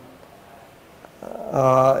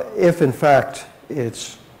 if in fact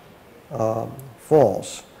it's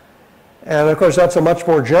false. And of course that's a much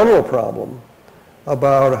more general problem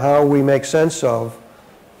about how we make sense of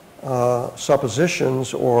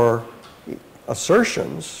suppositions or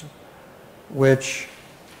assertions which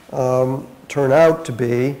turn out to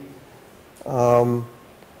be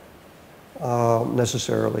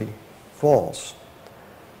necessarily false.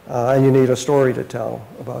 And you need a story to tell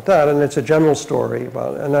about that, and it's a general story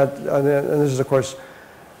about, and this is of course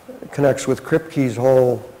connects with Kripke's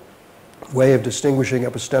whole way of distinguishing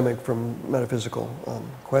epistemic from metaphysical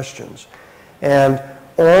questions. And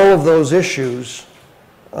all of those issues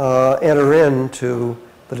enter into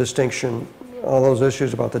the distinction, all those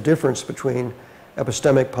issues about the difference between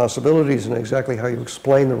epistemic possibilities and exactly how you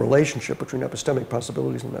explain the relationship between epistemic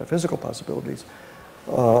possibilities and metaphysical possibilities.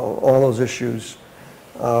 All those issues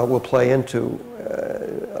will play into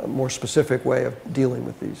a more specific way of dealing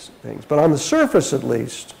with these things. But on the surface, at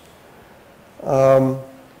least,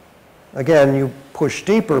 again, you push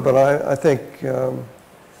deeper, but I think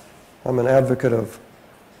I'm an advocate of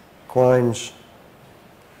Quine's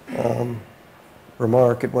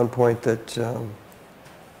remark at one point that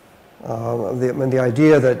the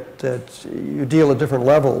idea that you deal at different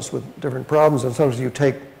levels with different problems, and sometimes you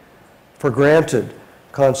take for granted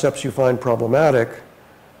concepts you find problematic,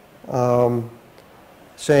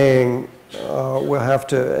 saying we'll have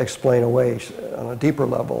to explain away on a deeper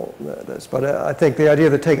level this. But I think the idea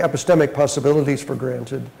that take epistemic possibilities for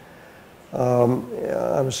granted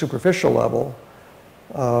on a superficial level,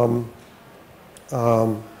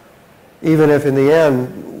 even if in the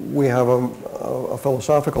end we have a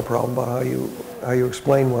philosophical problem about how you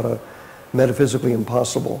explain what a metaphysically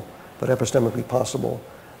impossible but epistemically possible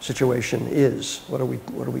situation is. What are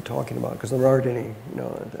we talking about? Because there aren't any, you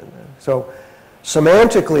know. So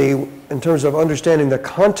semantically, in terms of understanding the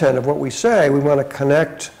content of what we say, we want to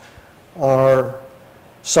connect our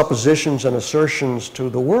suppositions and assertions to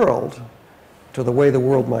the world, to the way the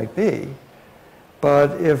world might be.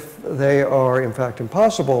 But if they are in fact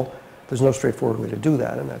impossible, there's no straightforward way to do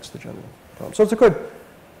that, and that's the general problem. So it's a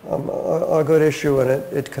good issue, and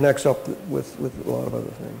it connects up with a lot of other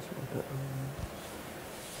things.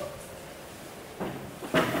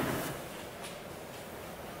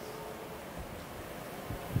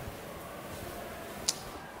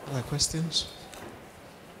 Other questions?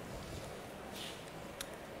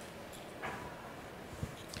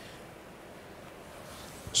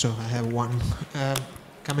 So I have one.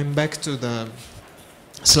 Coming back to the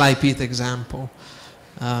Sly Pete example,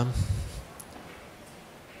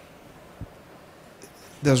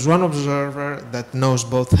 there's one observer that knows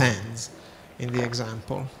both hands in the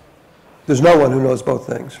example. There's no one who knows both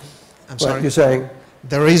things. I'm sorry? What, you're saying?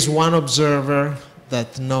 There is one observer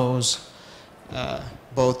that knows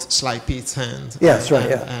both Sly Pete's hand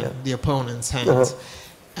and the opponent's hand.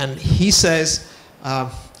 And he says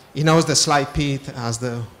he knows that Sly Pete has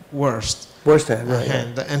the worst hand, right?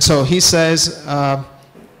 Hand. And so he says,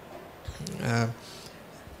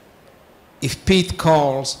 if Pete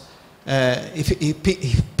calls,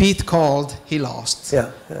 if Pete called, he lost.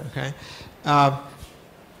 Yeah, yeah. Okay.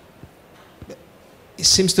 It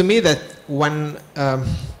seems to me that when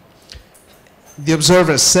the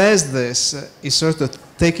observer says this, he's sort of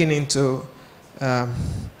taking into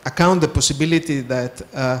account the possibility that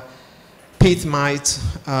Pete might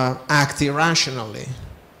act irrationally.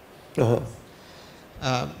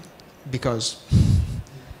 Because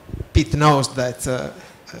Pete knows that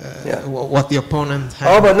what the opponent has.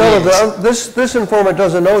 Oh, but no, this informant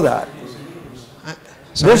doesn't know that.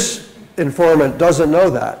 This informant doesn't know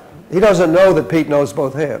that. He doesn't know that Pete knows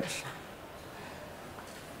both hands.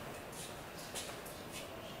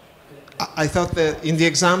 I thought that in the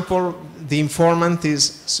example, the informant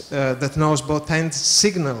is that knows both hands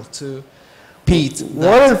signal to Pete.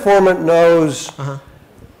 One informant knows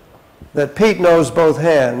that Pete knows both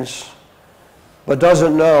hands, but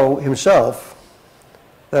doesn't know himself.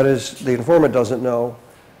 That is, the informant doesn't know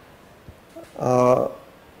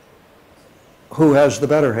who has the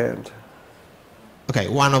better hand. Okay,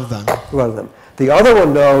 one of them. One of them. The other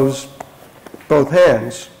one knows both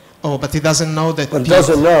hands. Oh, but he doesn't know that. But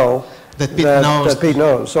doesn't know that Pete knows. That Pete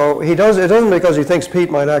knows. So he does. It isn't because he thinks Pete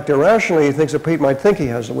might act irrationally. He thinks that Pete might think he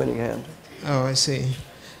has the winning hand. Oh, I see.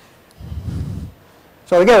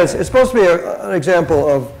 So again, it's supposed to be an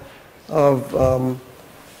example of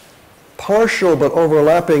partial but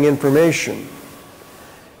overlapping information.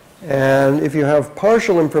 And if you have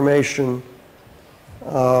partial information,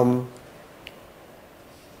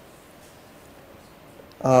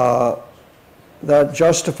 that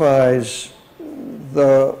justifies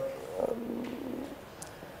the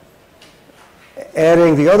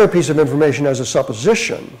adding the other piece of information as a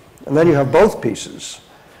supposition, and then you have both pieces.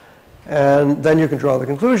 And then you can draw the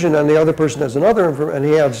conclusion, and the other person has another information, and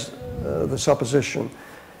he adds the supposition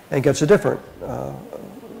and gets a different,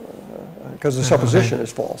 because the supposition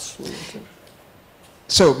is false.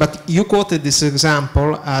 So, but you quoted this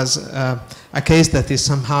example as a case that is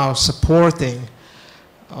somehow supporting,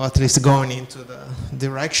 or at least going into the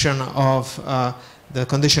direction of the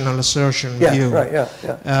conditional assertion view. Right,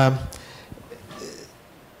 yeah.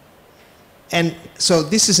 And so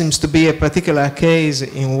this seems to be a particular case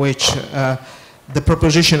in which the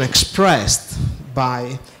proposition expressed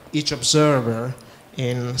by each observer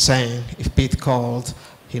in saying, if Pete called,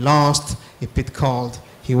 he lost, if Pete called,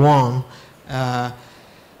 he won,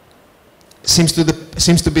 seems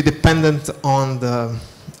to be dependent on the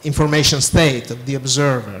information state of the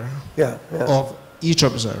observer, of each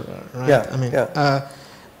observer, right? Yeah, I mean, yeah.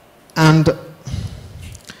 And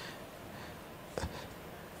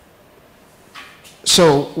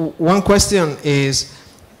so one question is,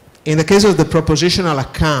 in the case of the propositional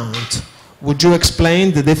account, would you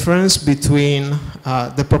explain the difference between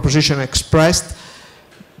the proposition expressed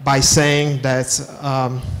by saying that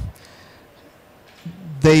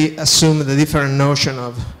they assume the different notion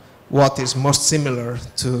of what is most similar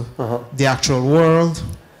to the actual world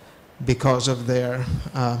because of their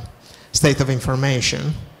state of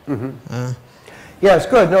information? Yes,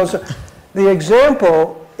 good. No, so the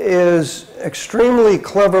example is extremely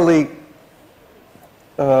cleverly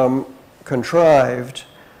contrived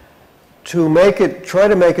to try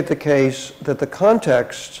to make it the case that the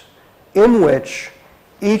context in which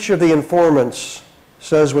each of the informants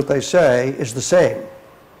says what they say is the same.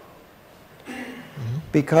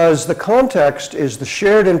 Because the context is the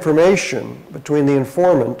shared information between the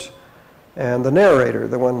informant and the narrator,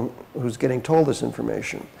 the one who's getting told this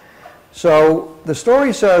information. So the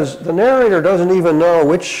story says the narrator doesn't even know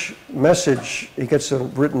which message, he gets a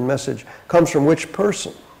written message, comes from which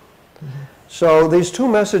person. So these two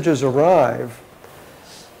messages arrive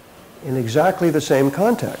in exactly the same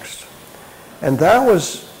context. And that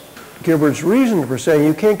was Gilbert's reason for saying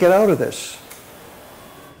you can't get out of this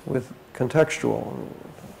with contextual.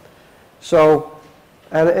 So,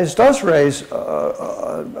 and it does raise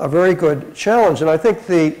a very good challenge. And I think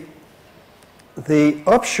the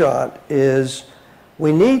upshot is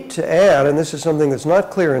we need to add, and this is something that's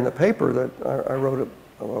not clear in the paper that I wrote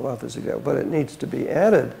about this ago, but it needs to be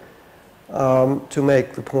added to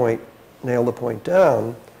make the point, nail the point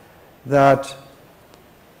down, that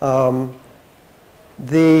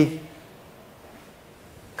the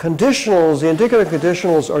conditionals, the indicative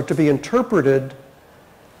conditionals, are to be interpreted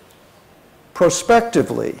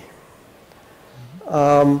prospectively.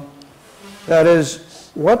 That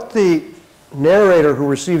is, what the narrator who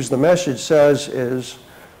receives the message says is,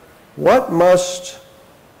 what must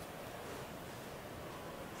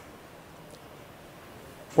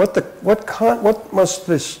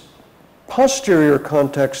this posterior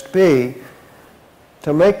context be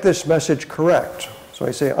to make this message correct? So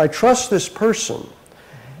I say, I trust this person,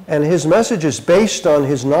 and his message is based on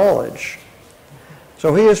his knowledge.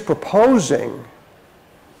 So he is proposing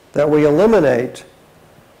that we eliminate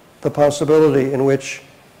the possibility in which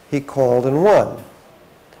he called and won,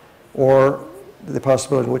 or the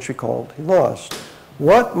possibility in which he called he lost.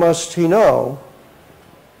 What must he know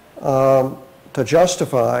to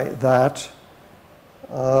justify that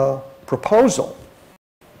proposal?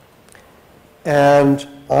 And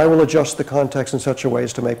I will adjust the context in such a way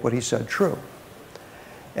as to make what he said true.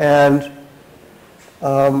 And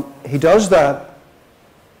he does that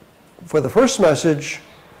for the first message,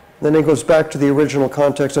 then he goes back to the original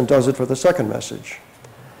context and does it for the second message.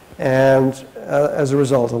 And as a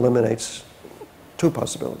result, eliminates two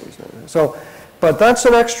possibilities. So, but that's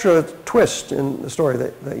an extra twist in the story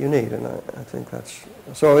that you need, and I think that's,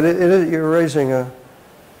 so you're raising a,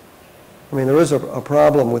 I mean, there is a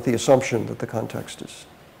problem with the assumption that the context is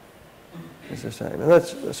the same. And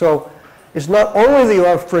that's, so it's not only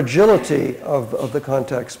the fragility of the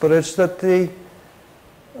context, but it's that the,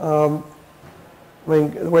 I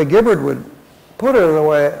mean, the way Gibbard would put it, and the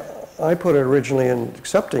way I put it originally in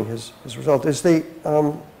accepting his result, is the,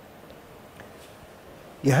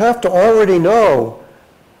 you have to already know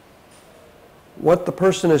what the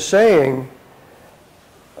person is saying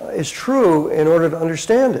is true in order to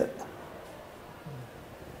understand it.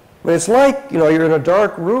 I mean, it's like, you know, you're in a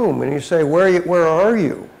dark room and you say, where are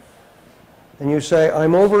you? And you say,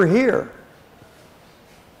 I'm over here.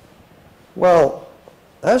 Well,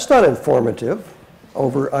 that's not informative,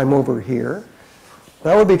 I'm over here.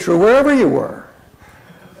 That would be true wherever you were,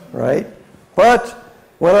 right? But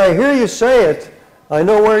when I hear you say it, I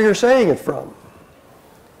know where you're saying it from,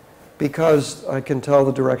 because I can tell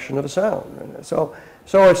the direction of a sound. So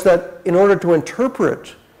it's that in order to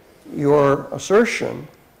interpret your assertion,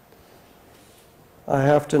 I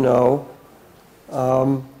have to know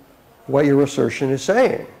what your assertion is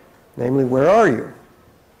saying, namely, where are you?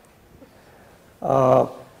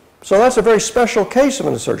 So that's a very special case of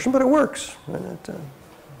an assertion, but it works. And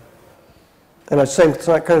it's the same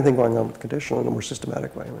kind of thing going on with conditional in a more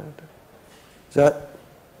systematic way. Does that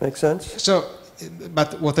make sense? So,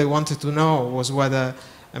 but what I wanted to know was whether,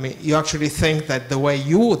 I mean, you actually think that the way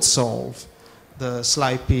you would solve the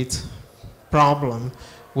slide pit problem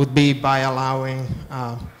would be by allowing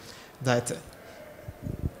that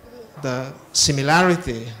the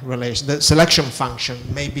similarity relation, the selection function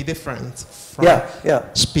may be different from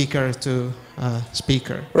speaker to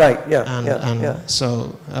speaker. Right,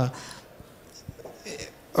 So,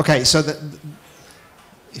 okay, so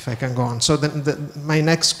if I can go on. So my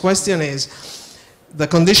next question is, the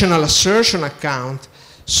conditional assertion account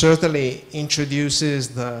certainly introduces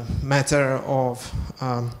the matter of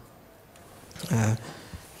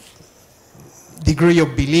degree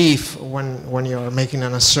of belief when you're making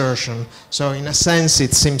an assertion. So in a sense,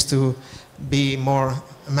 it seems to be more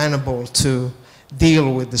amenable to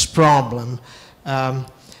deal with this problem. On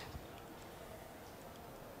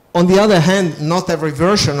the other hand, not every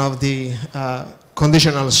version of the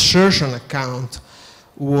conditional assertion account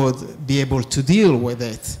would be able to deal with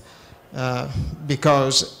it,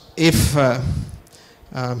 because if the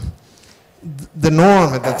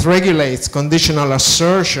norm that regulates conditional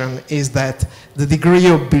assertion is that the degree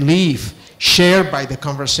of belief shared by the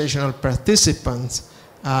conversational participants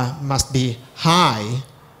must be high,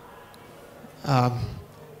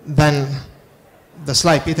 then the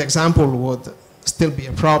slide pit example would still be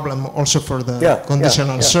a problem also for the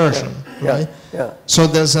conditional assertion, right? So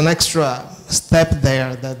there's an extra step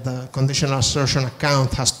there that the conditional assertion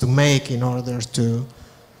account has to make in order to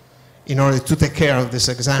take care of this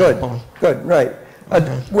example. Good, right.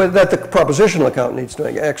 That the propositional account needs to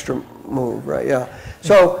make an extra move, right,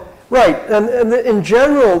 So, right, and in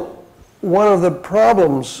general, one of the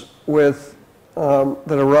problems with,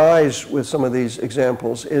 that arise with some of these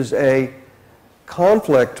examples is a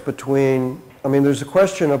conflict between, I mean, there's a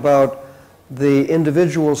question about the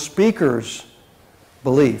individual speaker's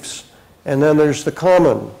beliefs, and then there's the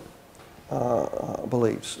common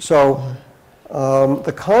beliefs. So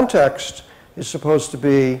the context is supposed to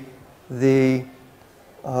be the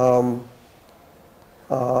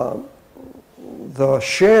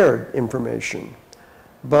shared information,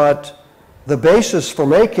 but the basis for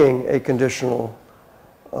making a conditional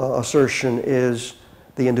assertion is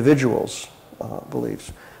the individual's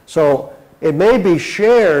beliefs. So it may be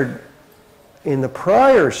shared in the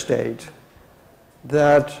prior state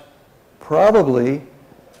that probably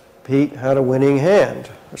Pete had a winning hand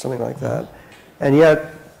or something like that, and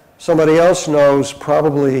yet somebody else knows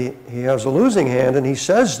probably he has a losing hand, and he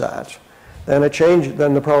says that, then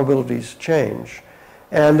then the probabilities change.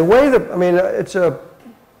 And the way that, I mean, it's a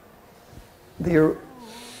the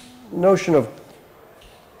notion of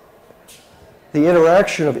the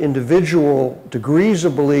interaction of individual degrees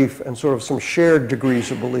of belief and sort of some shared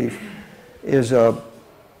degrees of belief is a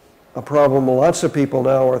problem lots of people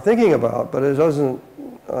now are thinking about, but it doesn't,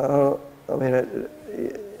 I mean,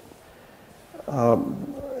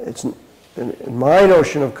 it's, in my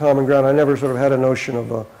notion of common ground, I never sort of had a notion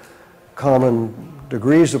of a common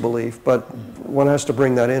degrees of belief, but one has to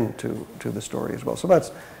bring that into the story as well. So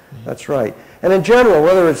that's right. And in general,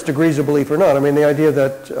 whether it's degrees of belief or not, I mean, the idea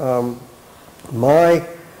that my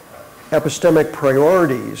epistemic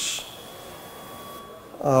priorities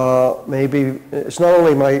maybe, it's not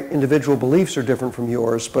only my individual beliefs are different from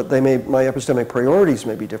yours, but my epistemic priorities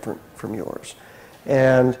may be different from yours.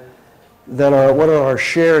 And then what are our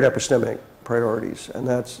shared epistemic priorities? And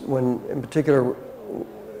that's when, in particular,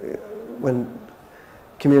 when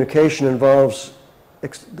communication involves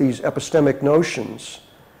these epistemic notions,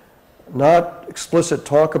 not explicit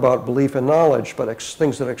talk about belief and knowledge, but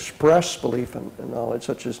things that express belief and knowledge,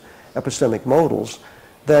 such as epistemic modals,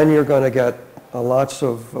 then you're going to get lots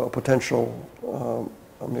of potential,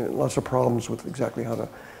 I mean, lots of problems with exactly how to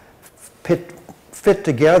fit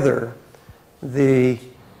together the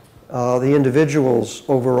individual's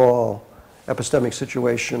overall epistemic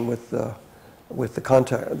situation with the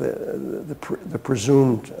context, the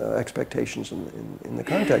presumed expectations in the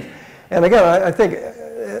context. And again, I think,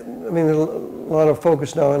 I mean, there's a lot of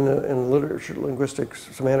focus now in literature, linguistics,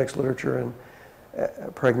 semantics literature, and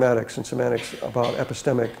pragmatics and semantics about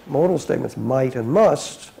epistemic modal statements, might and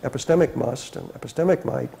must, epistemic must and epistemic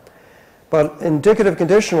might. But indicative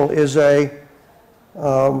conditional is an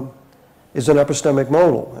epistemic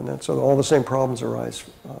modal, and so all the same problems arise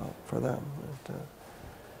for them.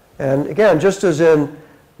 And again, just as in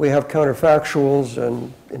we have counterfactuals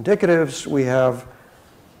and indicatives, we have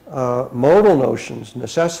modal notions,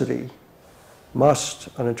 necessity, must,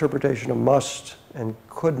 an interpretation of must and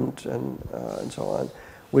couldn't, and so on,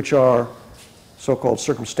 which are so-called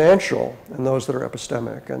circumstantial, and those that are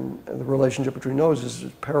epistemic. And the relationship between those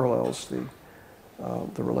parallels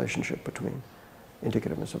the relationship between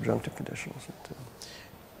indicative and subjunctive conditionals.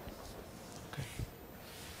 Okay.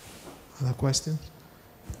 Other questions?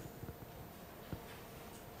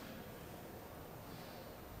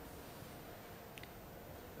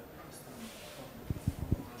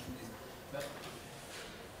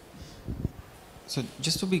 So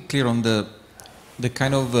just to be clear on the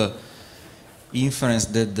kind of inference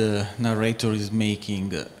that the narrator is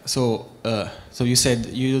making. So you said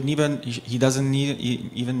he doesn't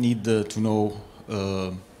even need to know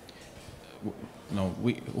who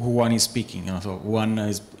one is speaking. So one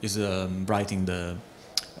is writing the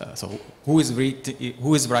so who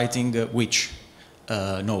is writing which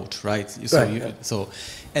note, right? So right.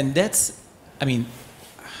 And that's, I mean.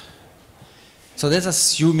 So that's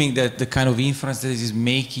assuming that the kind of inference that it is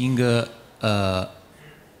making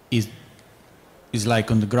is like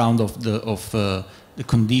on the ground of the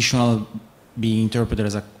conditional being interpreted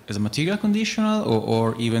as a material conditional,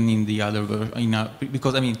 or even in the other version.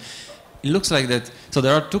 Because I mean, it looks like that. So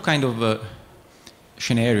there are two kind of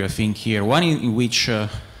scenario I think here. One in which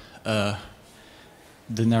the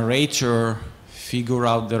narrator figure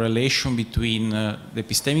out the relation between the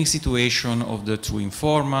epistemic situation of the true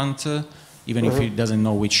informant. Even if he doesn't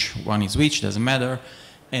know which one is which, doesn't matter,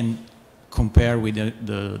 and compare with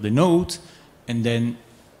the note, and then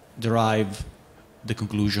derive the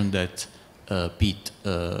conclusion that Pete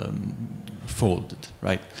folded,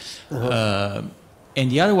 right? And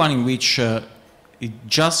the other one in which it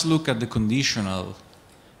just look at the conditional,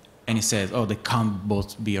 and he says, oh, they can't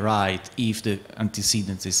both be right if the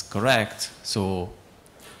antecedent is correct, so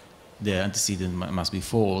the antecedent must be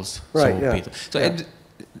false. Right, so yeah. Pete. So it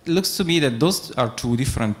looks to me that those are two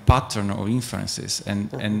different patterns of inferences,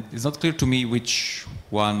 and it's not clear to me which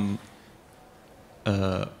one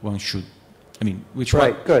one should, I mean, which one.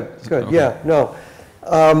 Right, good, Okay. yeah, no.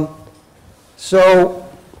 So,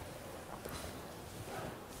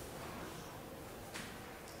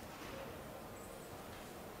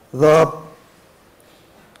 of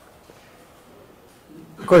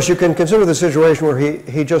course, you can consider the situation where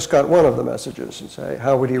he just got one of the messages and say,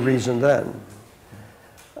 how would he reason then?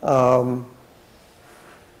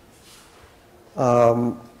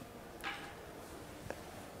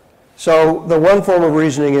 So the one form of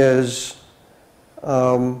reasoning is,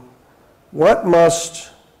 what must,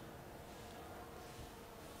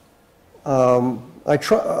 I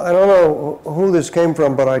don't know who this came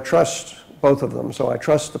from, but I trust both of them, so I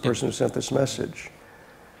trust the person who sent this message.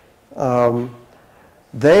 They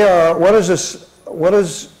are,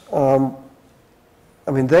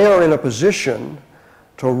 I mean, they are in a position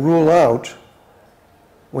to rule out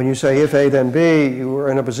when you say if A then B, you are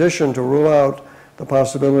in a position to rule out the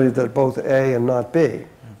possibility that both A and not B.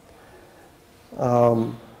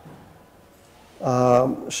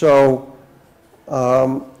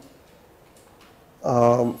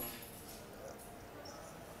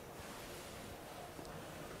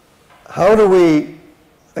 How do we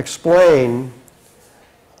explain,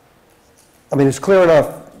 I mean, it's clear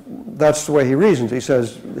enough that's the way he reasons. He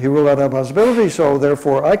says he ruled out that possibility, so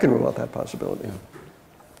therefore I can rule out that possibility. Yeah.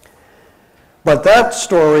 But that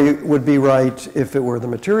story would be right if it were the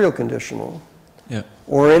material conditional, yeah,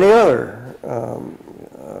 or any other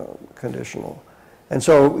conditional. And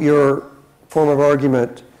so your form of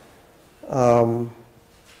argument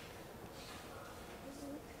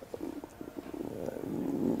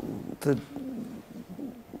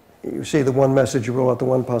you see the one message, you rule out the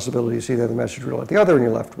one possibility, you see the other message, you rule out the other, and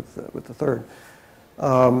you're left with the third.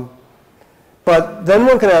 But then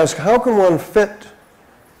one can ask, how can one fit,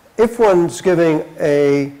 if one's giving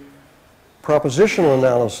a propositional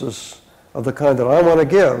analysis of the kind that I want to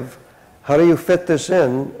give, how do you fit this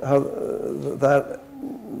in?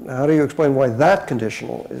 How do you explain why that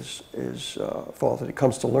conditional is faulty? It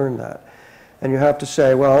comes to learn that. And you have to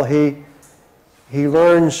say, well, he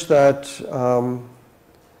learns that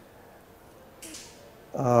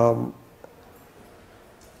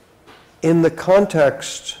in the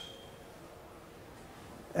context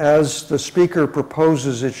as the speaker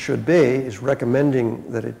proposes it should be, is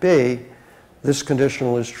recommending that it be, this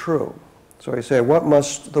conditional is true. So I say, what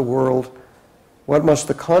must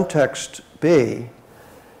the context be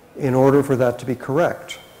in order for that to be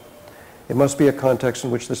correct? It must be a context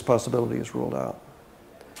in which this possibility is ruled out.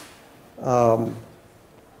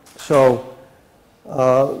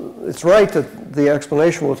 It's right that the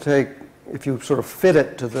explanation will take, if you sort of fit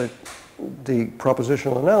it to the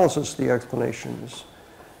propositional analysis, the explanation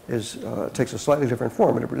takes a slightly different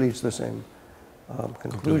form, but it leads to the same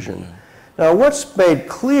conclusion. Yeah. Now, what's made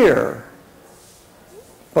clear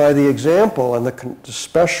by the example and the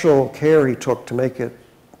special care he took to make it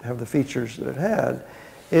have the features that it had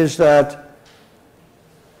is that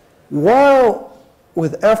while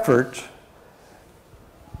with effort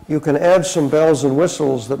you can add some bells and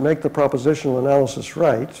whistles that make the propositional analysis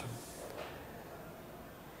right,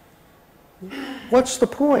 what's the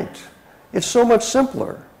point? It's so much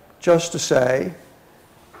simpler just to say,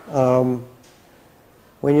 when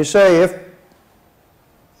you say if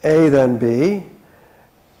A then B,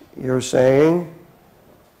 you're saying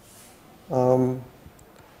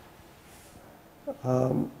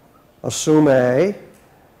assume A,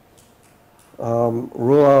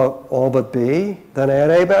 rule out all but B, then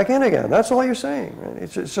add A back in again. That's all you're saying. Right?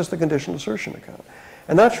 It's just a conditional assertion account.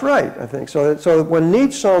 And that's right, I think. So one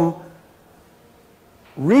needs some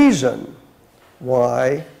reason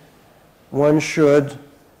why one should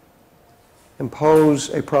impose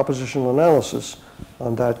a propositional analysis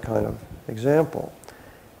on that kind of example.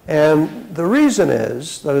 And the reason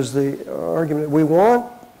is, that is the argument, we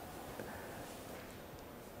want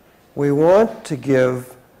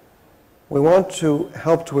to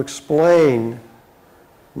help to explain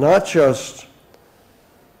not just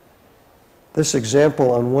this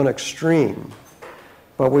example on one extreme,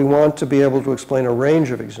 but we want to be able to explain a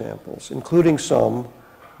range of examples, including some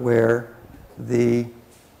where the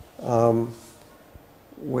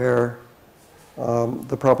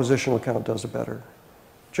propositional account does a better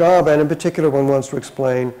job. And in particular, one wants to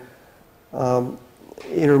explain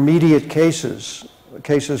intermediate cases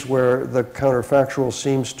where the counterfactual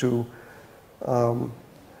seems to,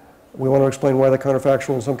 we want to explain why the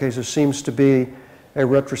counterfactual in some cases seems to be a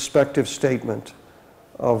retrospective statement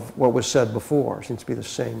of what was said before. It seems to be the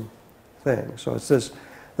same thing. So it's this,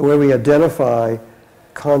 the way we identify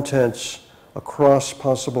contents across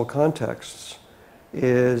possible contexts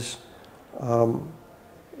is a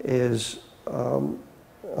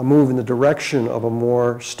move in the direction of a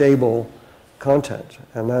more stable content.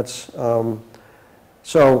 And that's,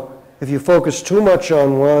 so if you focus too much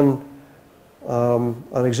on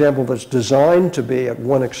an example that's designed to be at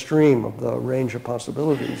one extreme of the range of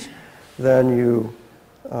possibilities, then you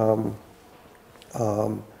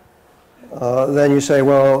say,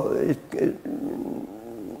 well,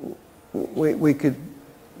 we could,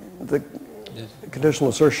 the conditional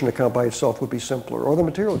assertion account by itself would be simpler, or the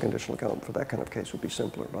material conditional account for that kind of case would be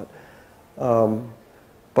simpler, but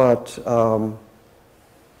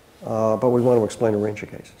we want to explain a range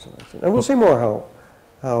of cases. And we'll see more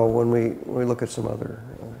how when we look at some other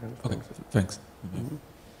okay, thanks. Mm-hmm.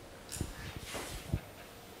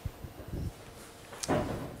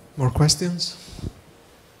 More questions?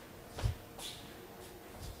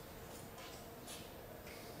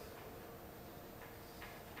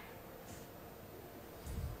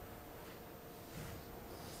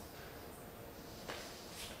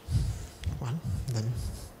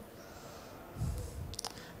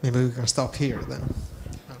 maybe we can stop here then.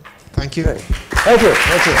 Thank you. Okay. Thank you.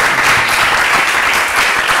 Thank you.